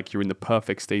feel like you're in the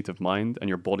perfect state of mind and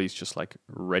your body's just like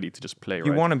ready to just play.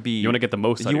 You want to be. You want to get the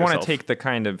most. You want to take the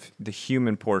kind of the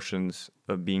human portions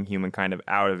of being human kind of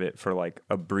out of it for like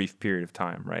a brief period of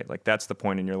time, right? Like that's the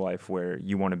point in your life where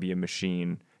you want to be a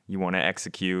machine. You want to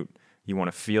execute. You want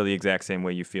to feel the exact same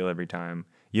way you feel every time.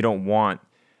 You don't want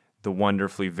the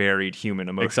wonderfully varied human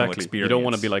emotional Exactly. experience. You don't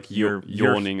want to be like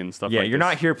yawning and stuff. Yeah, like you're this.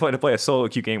 not here to play a solo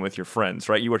queue game with your friends,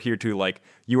 right? You are here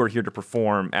to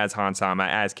perform as Hans Sama,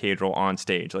 as Cadril on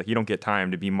stage. Like you don't get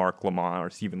time to be Mark Lamont or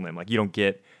Stephen Lim. Like you don't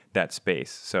get that space.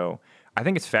 So I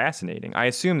think it's fascinating. I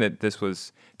assume that this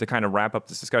was, to kind of wrap up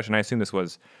this discussion, I assume this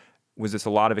was this a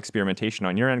lot of experimentation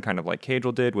on your end, kind of like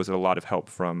Cadril did? Was it a lot of help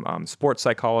from sports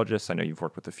psychologists? I know you've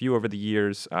worked with a few over the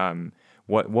years.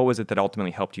 What was it that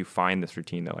ultimately helped you find this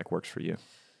routine that like works for you?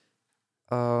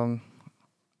 I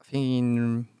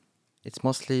think it's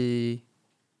mostly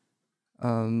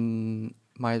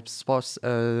my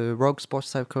rogue sports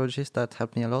psychologist that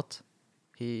helped me a lot.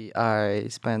 I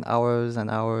spend hours and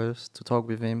hours to talk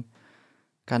with him,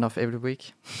 kind of every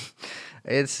week.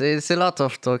 It's a lot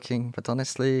of talking, but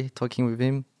honestly, talking with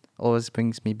him always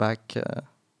brings me back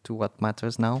to what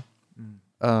matters now.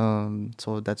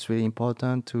 So that's really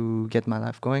important to get my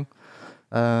life going,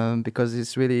 because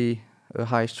it's really a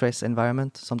high stress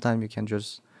environment. Sometimes you can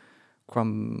just how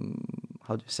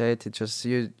do you say it? It just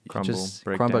you Crumble, just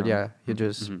break crumble. down. Yeah, you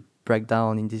just break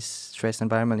down in this stress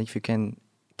environment if you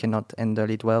cannot handle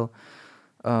it well.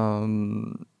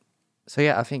 So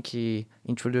yeah, I think he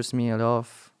introduced me a lot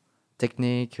of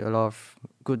technique, a lot of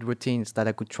good routines that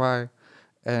I could try,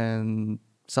 and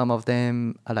some of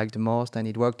them I like the most, and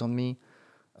it worked on me.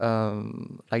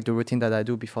 Like the routine that I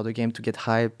do before the game to get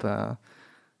hype.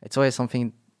 It's always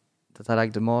something that I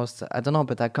like the most. I don't know,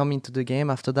 but I come into the game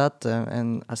after that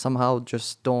and I somehow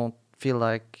just don't feel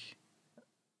like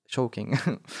choking.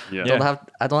 Yeah.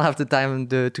 I don't have the time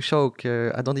to choke.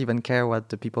 I don't even care what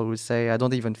the people will say. I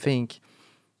don't even think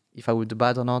if I would do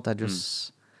bad or not. I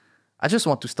just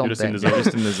want to stomp just them. in the zone. You're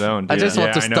just in the zone. I dude. just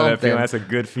want to I know stomp that feeling. them. That's a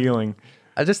good feeling.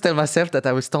 I just tell myself that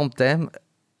I will stomp them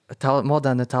more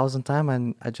than 1,000 times,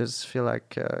 and I just feel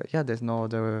like there's no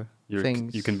other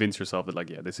things. You convince yourself that like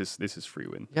this is free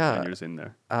win. Yeah. And you're just in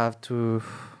there. I have to,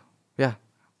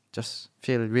 just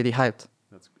feel really hyped.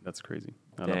 That's crazy.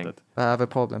 I Dang. love that. I have a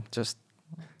problem. Just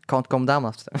can't calm down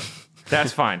after.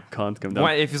 That's fine. Can't come down.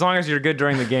 Well, if as long as you're good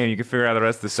during the game, you can figure out the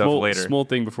rest of the stuff later. Small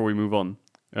thing before we move on.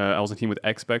 I was on a team with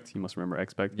Expect. You must remember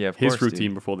Expect. Yeah, of His course,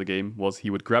 routine dude. before the game was he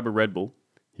would grab a Red Bull,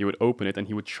 he would open it, and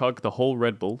he would chug the whole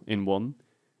Red Bull in one,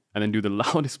 and then do the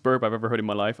loudest burp I've ever heard in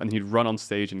my life, and he'd run on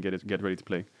stage and get ready to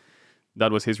play.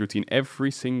 That was his routine.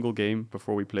 Every single game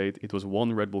before we played, it was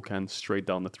one Red Bull can straight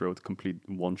down the throat, complete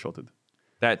one-shotted.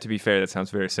 That, to be fair, that sounds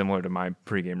very similar to my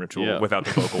pregame ritual Yeah. without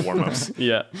the vocal warm-ups.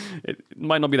 Yeah, it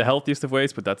might not be the healthiest of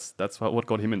ways, but that's what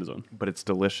got him in the zone. But it's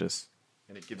delicious.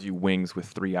 And it gives you wings with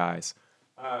 3 eyes.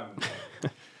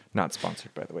 Not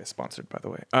sponsored, by the way. Sponsored, by the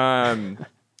way.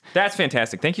 That's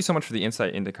fantastic. Thank you so much for the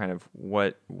insight into kind of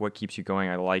what keeps you going.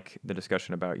 I like the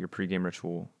discussion about your pregame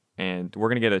ritual. And we're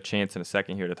going to get a chance in a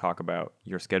second here to talk about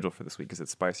your schedule for this week because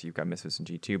it's spicy. You've got Misfits and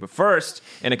G2. But first,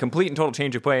 in a complete and total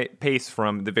change of pace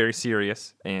from the very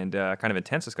serious and kind of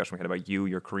intense discussion we had about you,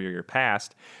 your career, your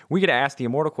past, we get to ask the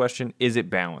immortal question, is it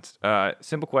balanced?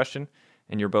 Simple question,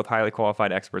 and you're both highly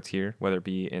qualified experts here, whether it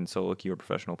be in solo queue or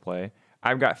professional play.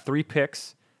 I've got 3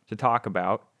 picks to talk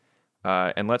about.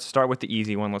 And let's start with the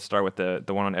easy one. Let's start with the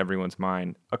one on everyone's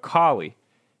mind. Akali.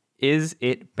 Is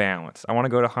it balanced? I want to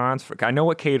go to Hans. I know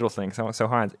what Cadril thinks. So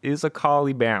Hans, is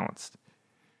Akali balanced?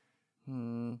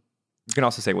 You can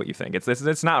also say what you think.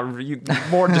 It's not you,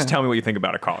 more. Just tell me what you think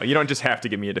about Akali. You don't just have to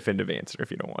give me a definitive answer if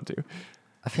you don't want to.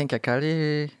 I think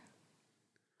Akali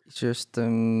is just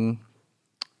some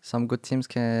good teams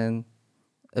can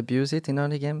abuse it in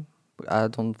early game. But I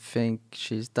don't think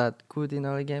she's that good in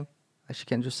early game. She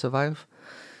can just survive.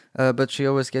 But she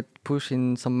always get pushed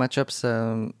in some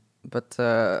matchups. But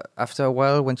after a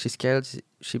while, when she's scared,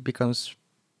 she becomes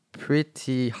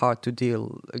pretty hard to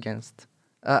deal against.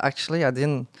 Actually, I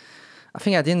think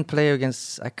I didn't play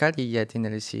against Akali yet in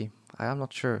LEC. I am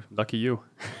not sure. Lucky you.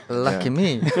 Lucky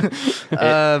me.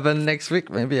 But next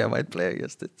week, maybe I might play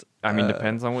against it. I mean,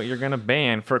 depends on what you're going to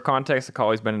ban. For context,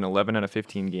 Akali's been in 11 out of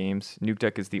 15 games.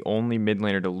 Nukeduck is the only mid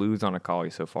laner to lose on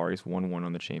Akali so far. He's 1-1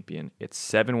 on the champion. It's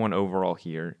 7-1 overall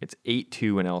here. It's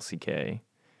 8-2 in LCK.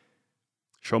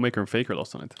 Showmaker and Faker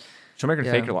lost on it. Showmaker and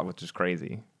Yeah. Faker a lot, which is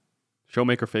crazy.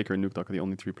 Showmaker, Faker, and Nukeduck are the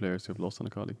only 3 players who have lost on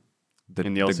Akali. The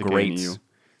in the LCK and greats. EU.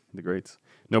 The greats.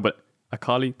 No, but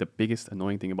Akali, the biggest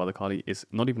annoying thing about Akali is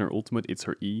not even her ultimate, it's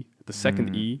her E. The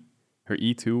second E, her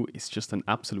E2 is just an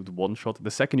absolute one-shot. The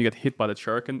second you get hit by the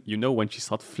Shuriken, you know when she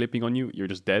starts flipping on you, you're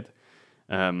just dead.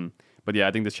 But yeah,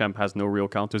 I think this champ has no real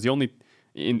counters. The only...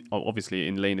 obviously,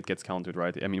 in lane it gets countered,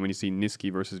 right? I mean, when you see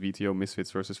Niski versus VTO,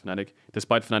 Misfits versus Fnatic,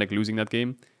 despite Fnatic losing that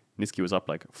game, Niski was up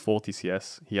like 40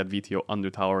 CS. He had VTO under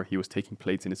tower. He was taking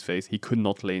plates in his face. He could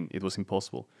not lane. It was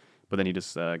impossible. but then he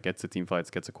just gets the team fights,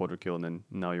 gets a quarter kill, and then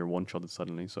now you're one-shotted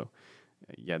suddenly. So,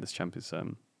 yeah, this champ is,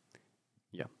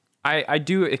 yeah. I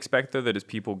do expect, though, that as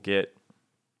people get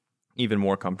even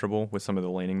more comfortable with some of the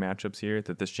laning matchups here,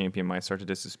 that this champion might start to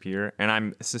disappear. And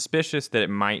I'm suspicious that it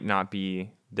might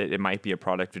be a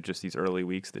product of just these early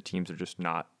weeks that teams are just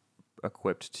not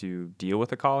equipped to deal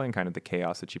with Akali and kind of the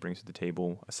chaos that she brings to the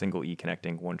table. A single E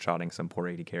connecting, one-shotting some poor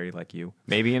AD carry like you.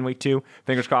 Maybe in week 2.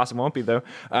 Fingers crossed it won't be, though.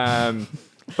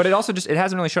 But it also it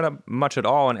hasn't really showed up much at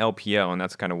all in LPL, and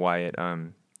that's kind of why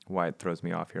it throws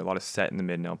me off here. A lot of set in the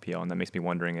mid in LPL, and that makes me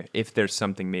wondering if there's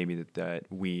something maybe that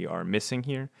we are missing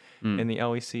here in the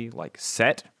LEC, like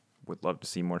set. Would love to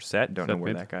see more set. Don't know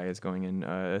where that guy is going in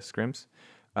scrims.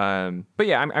 But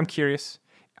yeah, I'm curious.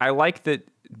 I like that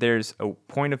there's a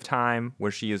point of time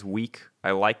where she is weak.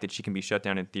 I like that she can be shut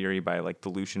down in theory by like the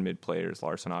Lucian mid players.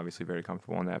 Larson obviously very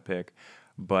comfortable on that pick.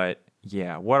 But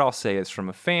yeah, what I'll say is from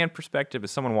a fan perspective,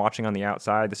 as someone watching on the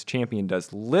outside, this champion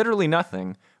does literally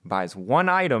nothing, buys one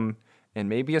item and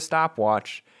maybe a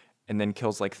stopwatch, and then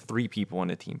kills like 3 people in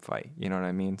a team fight. You know what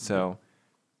I mean? So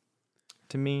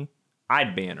to me,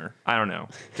 I'd ban her. I don't know.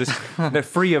 Just the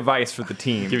free advice for the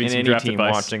team. Giving and some any draft team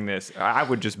advice. watching this, I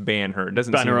would just ban her. It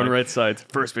doesn't Ban seem her on like, red side.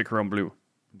 First pick her on blue.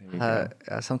 There you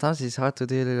go. Sometimes it's hard to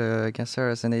deal against her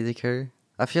as an AD carry.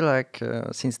 I feel like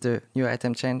since the new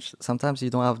item changed, sometimes you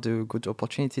don't have the good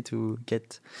opportunity to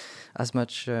get as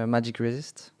much magic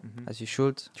resist as you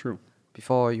should. True.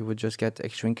 Before you would just get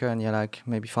X-Drinker and you're like,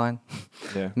 maybe fine.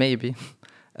 Yeah. Maybe.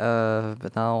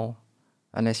 But now,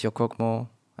 unless you're Kog'Maw,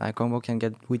 Kog'Maw can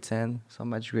get Wit's End, some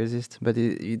magic resist, but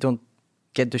you don't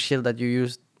get the shield that you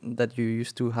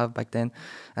used to have back then.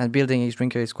 And building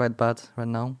X-Drinker is quite bad right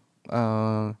now.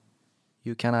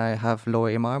 You can have low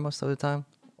MR most of the time,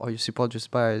 or you support just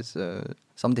buys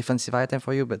some defensive item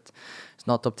for you, but it's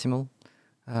not optimal.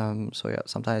 So yeah,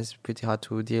 sometimes it's pretty hard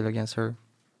to deal against her.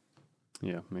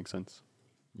 Yeah, makes sense.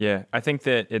 Yeah, I think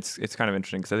that it's kind of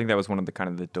interesting because I think that was one of the kind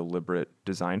of the deliberate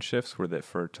design shifts were that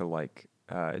for to like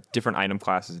different item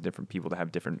classes and different people to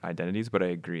have different identities. But I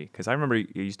agree because I remember you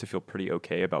used to feel pretty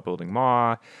okay about building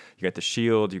Maw. You got the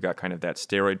shield. You got kind of that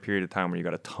steroid period of time where you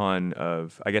got a ton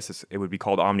of, I guess it would be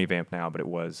called Omnivamp now, but it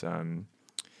was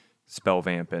Spell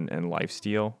Vamp and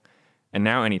Lifesteal. And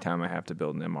now anytime I have to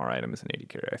build an MR item as an AD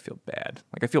carry, I feel bad.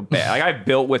 Like I feel bad. Like I've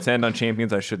built Wit's End on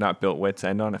champions I should not build Wit's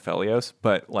End on Aphelios,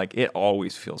 but like it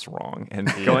always feels wrong.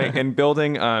 And going and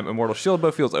building Immortal Shield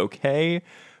Bow feels okay,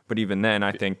 but even then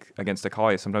I think against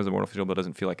Akali sometimes Immortal Shield Bow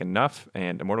doesn't feel like enough.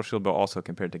 And Immortal Shield Bow also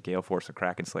compared to Gale Force or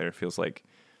Kraken Slayer feels like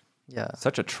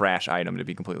such a trash item, to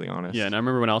be completely honest. Yeah, and I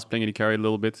remember when I was playing AD carry a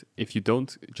little bit, if you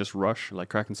don't just rush like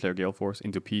Kraken Slayer, Gale Force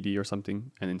into PD or something,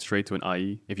 and then straight to an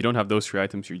IE, if you don't have those 3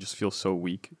 items, you just feel so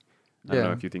weak. I don't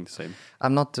know if you think the same.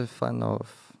 I'm not a fan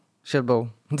of Shield Bow.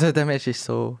 The damage is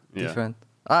so different.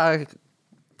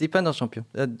 Depends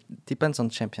on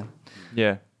champion.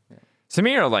 Yeah.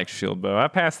 Samira likes Shield Bow. I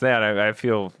passed that. I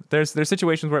feel there's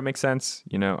situations where it makes sense.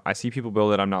 You know, I see people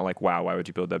build it. I'm not like, wow, why would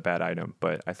you build that bad item?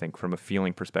 But I think from a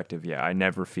feeling perspective, yeah, I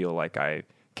never feel like I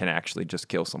can actually just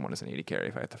kill someone as an AD carry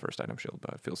if I have the first item Shield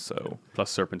Bow. It feels so. Plus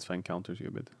Serpent's Fang counters you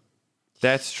a bit.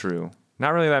 That's true.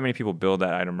 Not really that many people build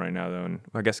that item right now, though. And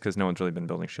I guess because no one's really been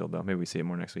building Shield Bow. Maybe we see it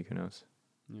more next week. Who knows?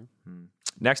 Yeah.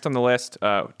 Next on the list,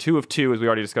 2 of 2, as we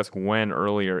already discussed Gwen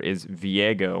earlier, is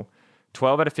Viego.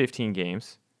 12 out of 15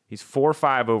 games. He's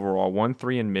 4-5 overall,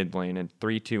 1-3 in mid lane, and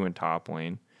 3-2 in top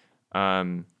lane.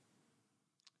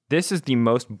 This is the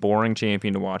most boring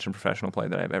champion to watch in professional play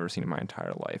that I've ever seen in my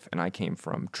entire life, and I came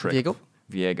from Trick.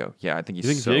 Viego. Yeah, I think he's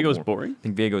You think so Viego's boring? I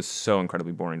think Viego's so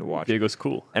incredibly boring to watch. Viego's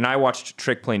cool. And I watched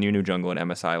Trick play Nunu Jungle at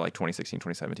MSI like 2016,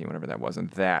 2017, whatever that was, and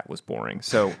that was boring.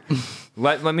 So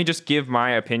let me just give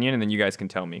my opinion, and then you guys can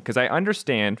tell me. Because I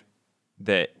understand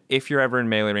that if you're ever in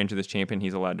melee range of this champion,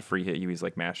 he's allowed to free hit you. He's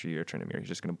like Master Yi or Tryndamere. He's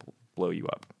just going to blow you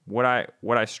up. What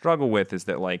I struggle with is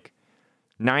that like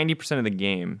 90% of the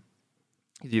game,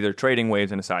 he's either trading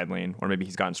waves in a side lane, or maybe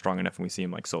he's gotten strong enough and we see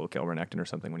him like solo kill Renekton or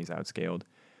something when he's outscaled.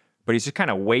 But he's just kind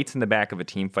of waits in the back of a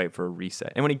team fight for a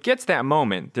reset. And when he gets that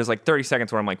moment, there's like 30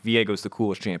 seconds where I'm like, Viego's the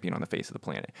coolest champion on the face of the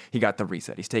planet. He got the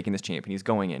reset. He's taking this champion. He's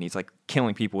going in. He's like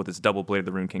killing people with his double blade of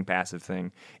the Rune King passive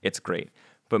thing. It's great.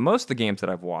 But most of the games that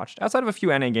I've watched, outside of a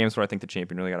few NA games where I think the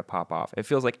champion really got to pop off, it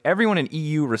feels like everyone in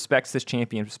EU respects this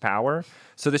champion's power.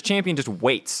 So this champion just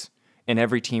waits in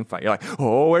every team fight. You're like,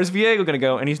 oh, where's Viego going to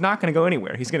go? And he's not going to go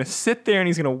anywhere. He's going to sit there and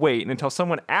he's going to wait. And until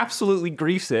someone absolutely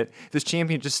griefs it, this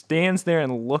champion just stands there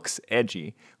and looks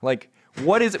edgy. Like,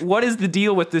 what is the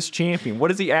deal with this champion?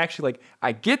 What is he actually like?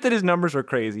 I get that his numbers are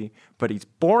crazy, but he's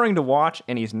boring to watch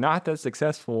and he's not that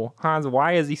successful. Hans,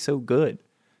 why is he so good?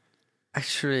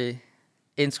 Actually,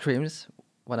 in scrims,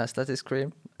 when I started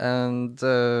Scream, and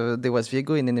there was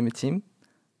Viego in enemy team,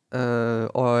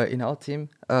 or in our team.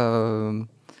 I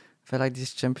felt like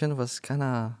this champion was kind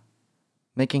of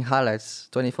making highlights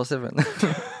 24/7.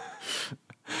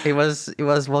 It was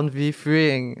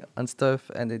 1v3ing and stuff,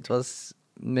 and it was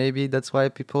maybe that's why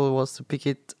people was to pick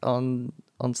it on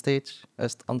stage,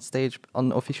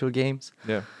 on official games.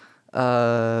 Yeah.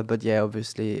 But yeah,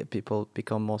 obviously people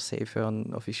become more safer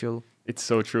on official. It's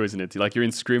so true, isn't it? Like you're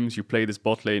in scrims, you play this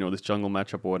bot lane or this jungle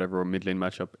matchup or whatever, or mid lane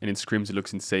matchup, and in scrims it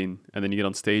looks insane, and then you get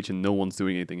on stage and no one's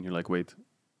doing anything, and you're like, wait,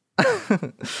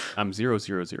 I'm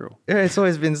 0-0-0. Yeah, it's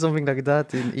always been something like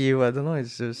that in EU. I don't know.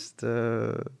 It's just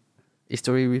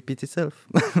history repeats itself.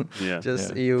 Yeah,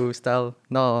 Just yeah. EU style.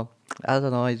 No, I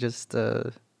don't know. It's just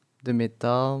the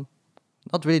meta.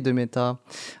 Not really the meta.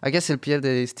 I guess LPL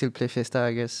they still play Festa.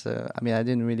 I guess. I mean, I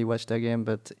didn't really watch that game,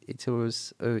 but it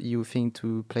was a EU thing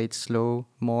to play it slow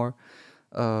more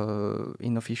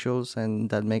in officials,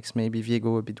 and that makes maybe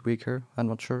Viego a bit weaker. I'm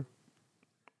not sure.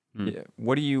 Yeah.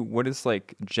 What is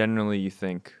like generally you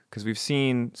think, because we've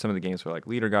seen some of the games where like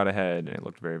leader got ahead and it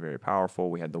looked very, very powerful.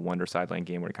 We had the Wonder side lane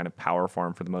game where it kind of power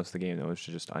farmed for the most of the game that was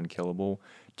just unkillable.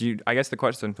 I guess the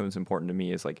question that's important to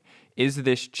me is like, is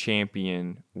this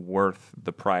champion worth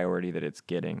the priority that it's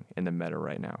getting in the meta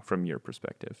right now from your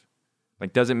perspective?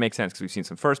 Like, does it make sense? Because we've seen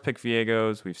some first pick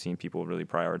Viegos. We've seen people really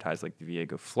prioritize like the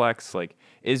Viego flex. Like,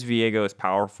 is Viego as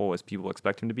powerful as people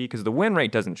expect him to be? Because the win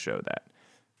rate doesn't show that.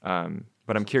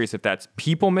 But I'm curious if that's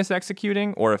people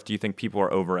misexecuting, or if do you think people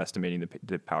are overestimating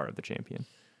the power of the champion?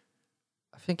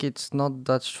 I think it's not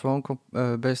that strong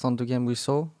based on the game we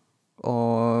saw.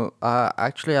 Or I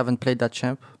actually haven't played that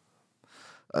champ.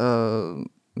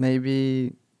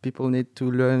 Maybe people need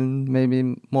to learn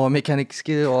maybe more mechanic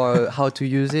skill or how to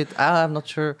use it. I'm not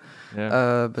sure.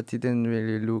 Yeah. But it didn't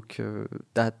really look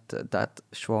that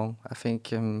strong. I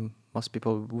think most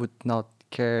people would not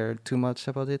care too much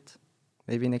about it.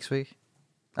 Maybe next week.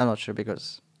 I'm not sure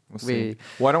because We'll see.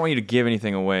 Well, I don't want you to give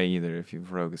anything away either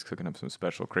if Rogue is cooking up some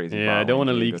special crazy. Yeah, I don't want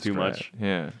to leak too much.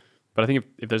 Yeah. But I think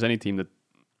if there's any team that,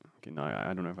 okay, no,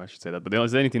 I don't know if I should say that, but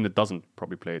there's any team that doesn't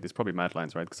probably play it, it's probably Mad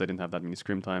Lions, right? Because they didn't have that many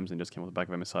scrim times and just came off the back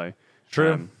of MSI.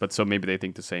 True. But so maybe they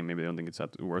think the same. Maybe they don't think it's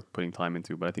that worth putting time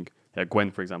into. But I think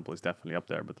Gwen, for example, is definitely up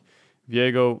there. But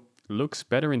Viego looks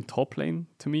better in top lane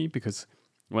to me because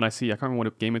when I can't remember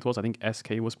what game it was. I think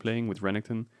SK was playing with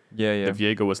Renekton. Yeah. The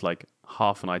Viego was like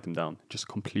half an item down, just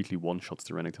completely one-shots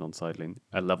the Renekton on side lane,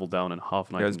 a level down and half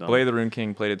an item down. Blade the Rune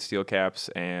King, plated steel caps,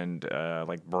 and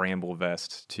like Bramble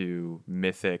Vest to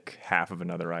Mythic, half of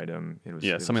another item. It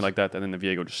was Something like that, and then the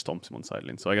Viego just stomps him on side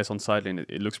lane. So I guess on side lane,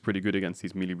 it looks pretty good against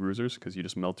these melee bruisers because you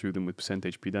just melt through them with percent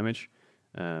HP damage.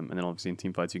 And then obviously in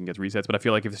team fights, you can get resets. But I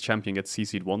feel like if this champion gets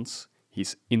CC'd once,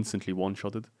 he's instantly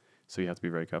one-shotted. So you have to be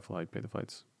very careful how you play the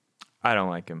fights. I don't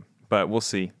like him, but we'll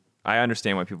see. I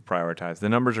understand why people prioritize. The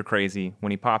numbers are crazy.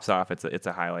 When he pops off, it's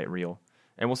a highlight reel.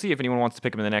 And we'll see if anyone wants to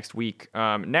pick him in the next week.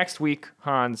 Next week,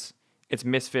 Hans, it's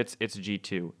Misfits, it's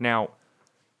G2. Now,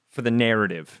 for the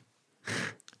narrative,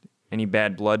 any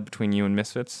bad blood between you and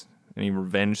Misfits? Any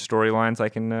revenge storylines I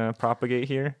can propagate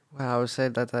here? Well, I would say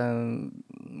that I'm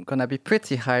gonna be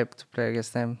pretty hyped to play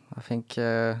against them. I think.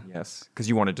 Yes, because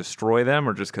you want to destroy them,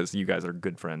 or just because you guys are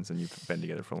good friends and you've been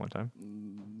together for a long time?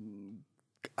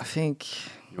 I think.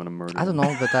 You want to murder I don't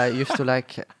know, but I still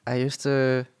like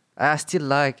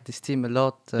this team a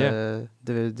lot. Yeah.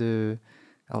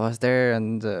 I was there,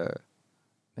 and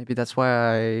maybe that's why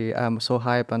I am so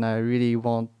hyped, and I really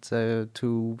want to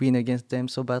win against them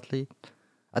so badly.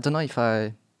 I don't know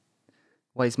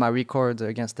what is my record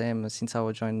against them since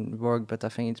I joined work, but I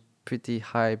think it's pretty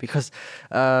high because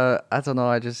I don't know.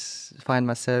 I just find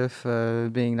myself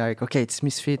being like, okay, it's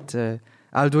Misfit.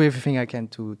 I'll do everything I can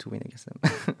to win against them.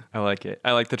 I like it.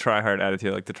 I like the try-hard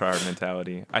attitude. I like the try-hard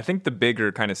mentality. I think the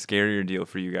bigger, kind of scarier deal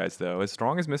for you guys, though, as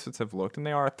strong as Misfits have looked, and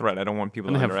they are a threat, I don't want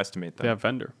people to underestimate them. They have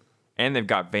Vander. And they've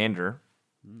got Vander.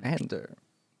 And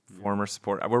former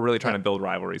support. We're really trying to build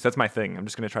rivalries. That's my thing. I'm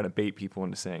just going to try to bait people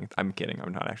into saying, I'm kidding.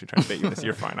 I'm not actually trying to bait you into this.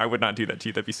 You're fine. I would not do that to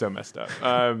you. That'd be so messed up.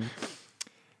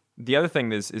 The other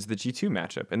thing is the G2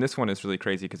 matchup. And this one is really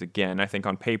crazy because, again, I think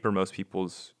on paper, most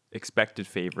people's expected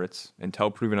favorites,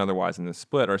 until proven otherwise in the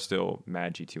split, are still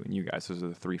Mad, G2, and you guys. Those are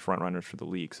the three front runners for the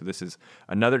league. So this is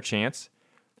another chance.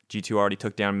 G2 already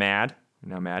took down Mad.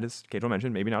 Now Mad, as Gabriel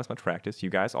mentioned, maybe not as much practice. You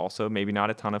guys also maybe not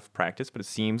a ton of practice, but it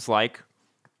seems like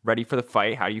ready for the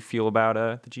fight. How do you feel about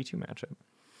the G2 matchup?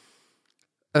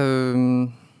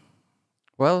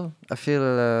 Well, I feel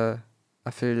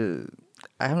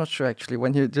I'm not sure actually.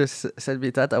 When you just said me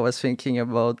that, I was thinking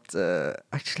about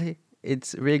actually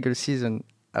it's regular season.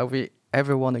 Have we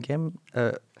ever won a game?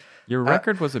 Your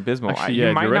record was abysmal. Actually, You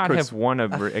yeah, might your not record's- have won a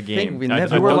think game. we I-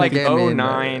 never I You were don't like think-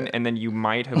 0-9, and then you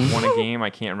might have won a game. I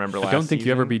can't remember last I don't think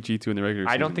you ever season. beat G2 in the regular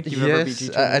season. I don't think you've ever beat Yes,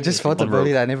 G2. I just thought On about road.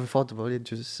 it. I never thought about it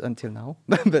just until now.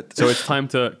 But So it's time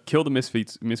to kill the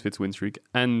Misfits win streak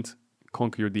and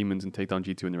conquer your demons and take down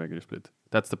G2 in the regular split.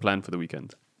 That's the plan for the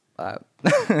weekend.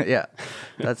 yeah,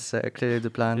 that's clearly the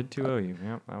plan. Did 2-0 you.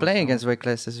 Yeah, that was Playing fun. against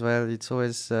Reckless as well, it's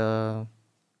always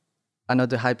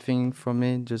another hype thing for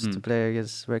me just to play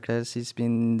against Reckless. He's been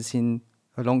in the scene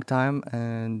a long time,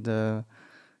 and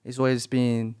he's always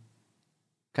been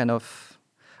kind of.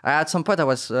 At some point, I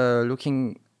was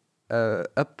looking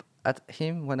up at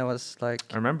him when I was like.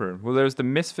 I remember. Well, there's the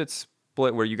Misfits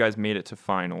split where you guys made it to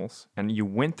finals, and you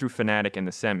went through Fnatic in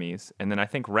the semis, and then I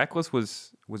think Reckless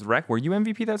was Were you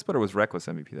MVP that split, or was Reckless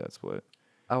MVP that split?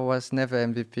 I was never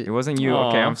MVP. It wasn't you. Aw.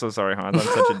 Okay, I'm so sorry, Hans. I'm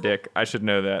such a dick. I should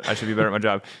know that. I should be better at my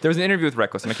job. There was an interview with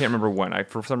Reckless, and I can't remember when.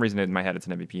 For some reason in my head, it's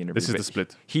an MVP interview. This is but the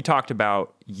split. He talked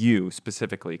about you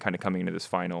specifically, kind of coming into this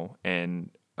final, and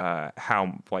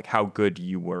how good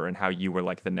you were, and how you were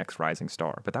like the next rising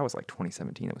star. But that was like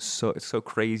 2017. It's so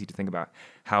crazy to think about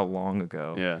how long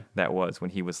ago that was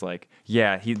when he was like,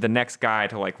 he's the next guy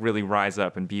to like really rise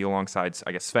up and be alongside,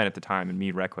 I guess, Sven at the time and me,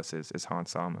 Reckless is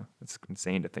Hans Sama. It's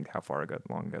insane to think how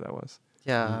long ago that was.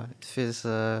 Yeah, it feels,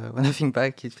 when I think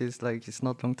back, it feels like it's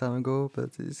not a long time ago, but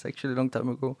it's actually a long time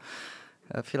ago.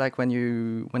 I feel like when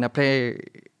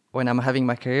I'm having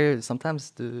my career,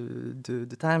 sometimes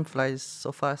the time flies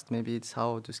so fast. Maybe it's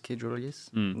how the schedule is.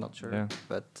 I'm not sure. Yeah.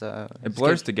 But It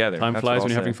blurs together. Time That's flies what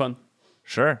when I'll you're having say. fun.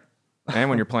 Sure. And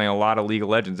when you're playing a lot of League of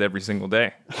Legends every single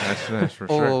day. That's for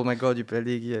Oh sure. my God, you play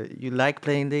League. You like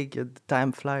playing League. The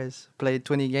time flies. Play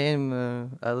 20 game.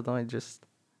 I don't know. It just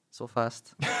so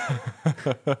fast.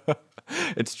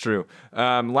 It's true.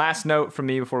 Last note from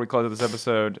me before we close out this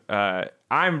episode.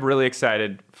 I'm really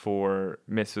excited for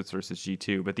Misfits versus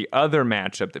G2, but the other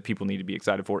matchup that people need to be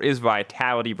excited for is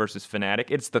Vitality versus Fnatic.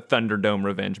 It's the Thunderdome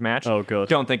revenge match. Oh, God.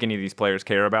 Don't think any of these players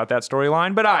care about that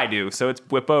storyline, but I do. So it's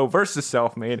Bwipo versus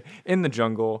Selfmade in the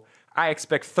jungle. I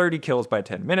expect 30 kills by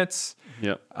 10 minutes.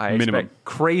 Yeah, I minimum. expect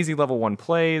crazy level 1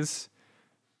 plays.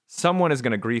 Someone is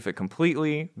going to grief it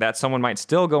completely. That someone might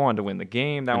still go on to win the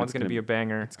game. That And one's it's going to be a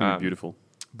banger. It's gonna be beautiful.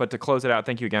 But to close it out,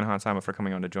 thank you again, Hans Sama, for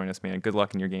coming on to join us, man. Good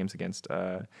luck in your games against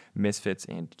Misfits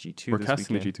and G2 We're this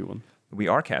casting weekend. the G2 one. We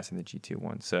are casting the G2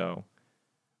 one, so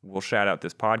we'll shout out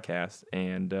this podcast.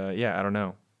 And I don't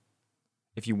know.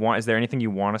 If you want, is there anything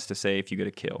you want us to say if you get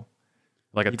a kill?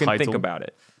 Like a You can title. think about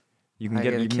it. You can I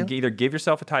get a you can kill? either give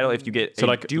yourself a title if you get So, a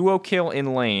like- duo kill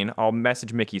in lane. I'll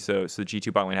message Mickey so the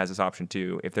G2 bot lane has this option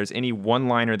too. If there's any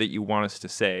one-liner that you want us to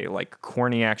say, like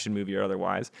corny action movie or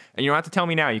otherwise, and you don't have to tell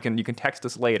me now. You can text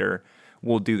us later.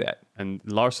 We'll do that. And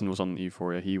Larson was on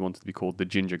Euphoria. He wanted to be called the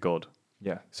Ginger God.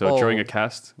 Yeah. So during Oh. a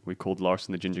cast, we called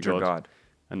Larson the Ginger Dear God, God.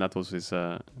 and that was his.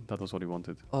 That was what he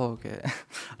wanted. Oh, okay.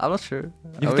 I'm not sure.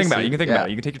 You can think about it. You can think about it.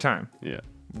 You can take your time. Yeah.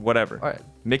 Whatever. All right.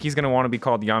 Mickey's gonna want to be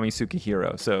called Yami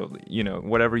Sukihiro. So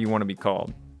whatever you want to be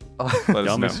called. Let us know.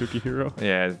 Yamasuki Hero.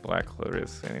 Yeah, it's Black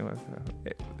Lotus. Anyway,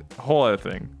 whole other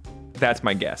thing. That's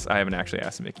my guess. I haven't actually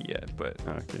asked Mickey yet, but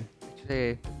Okay.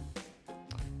 Actually,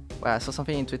 well, I saw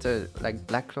something in Twitter like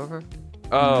Black Clover.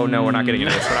 oh no, we're not getting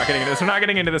into this. We're not getting into this. We're not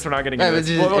getting into this. We're not getting Yeah, into but this.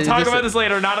 you- We'll you talk just- about this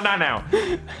later. Not now.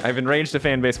 I've enraged a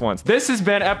fan base once. This has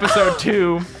been episode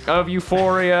 2 of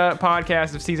Euphoria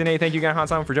podcast of season 8. Thank you again, Hans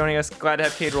Sama, for joining us. Glad to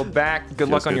have Cadril back. Good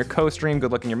luck on good. your co-stream.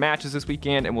 Good luck in your matches this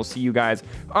weekend, and we'll see you guys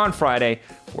on Friday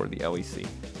for the LEC.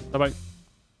 Bye bye.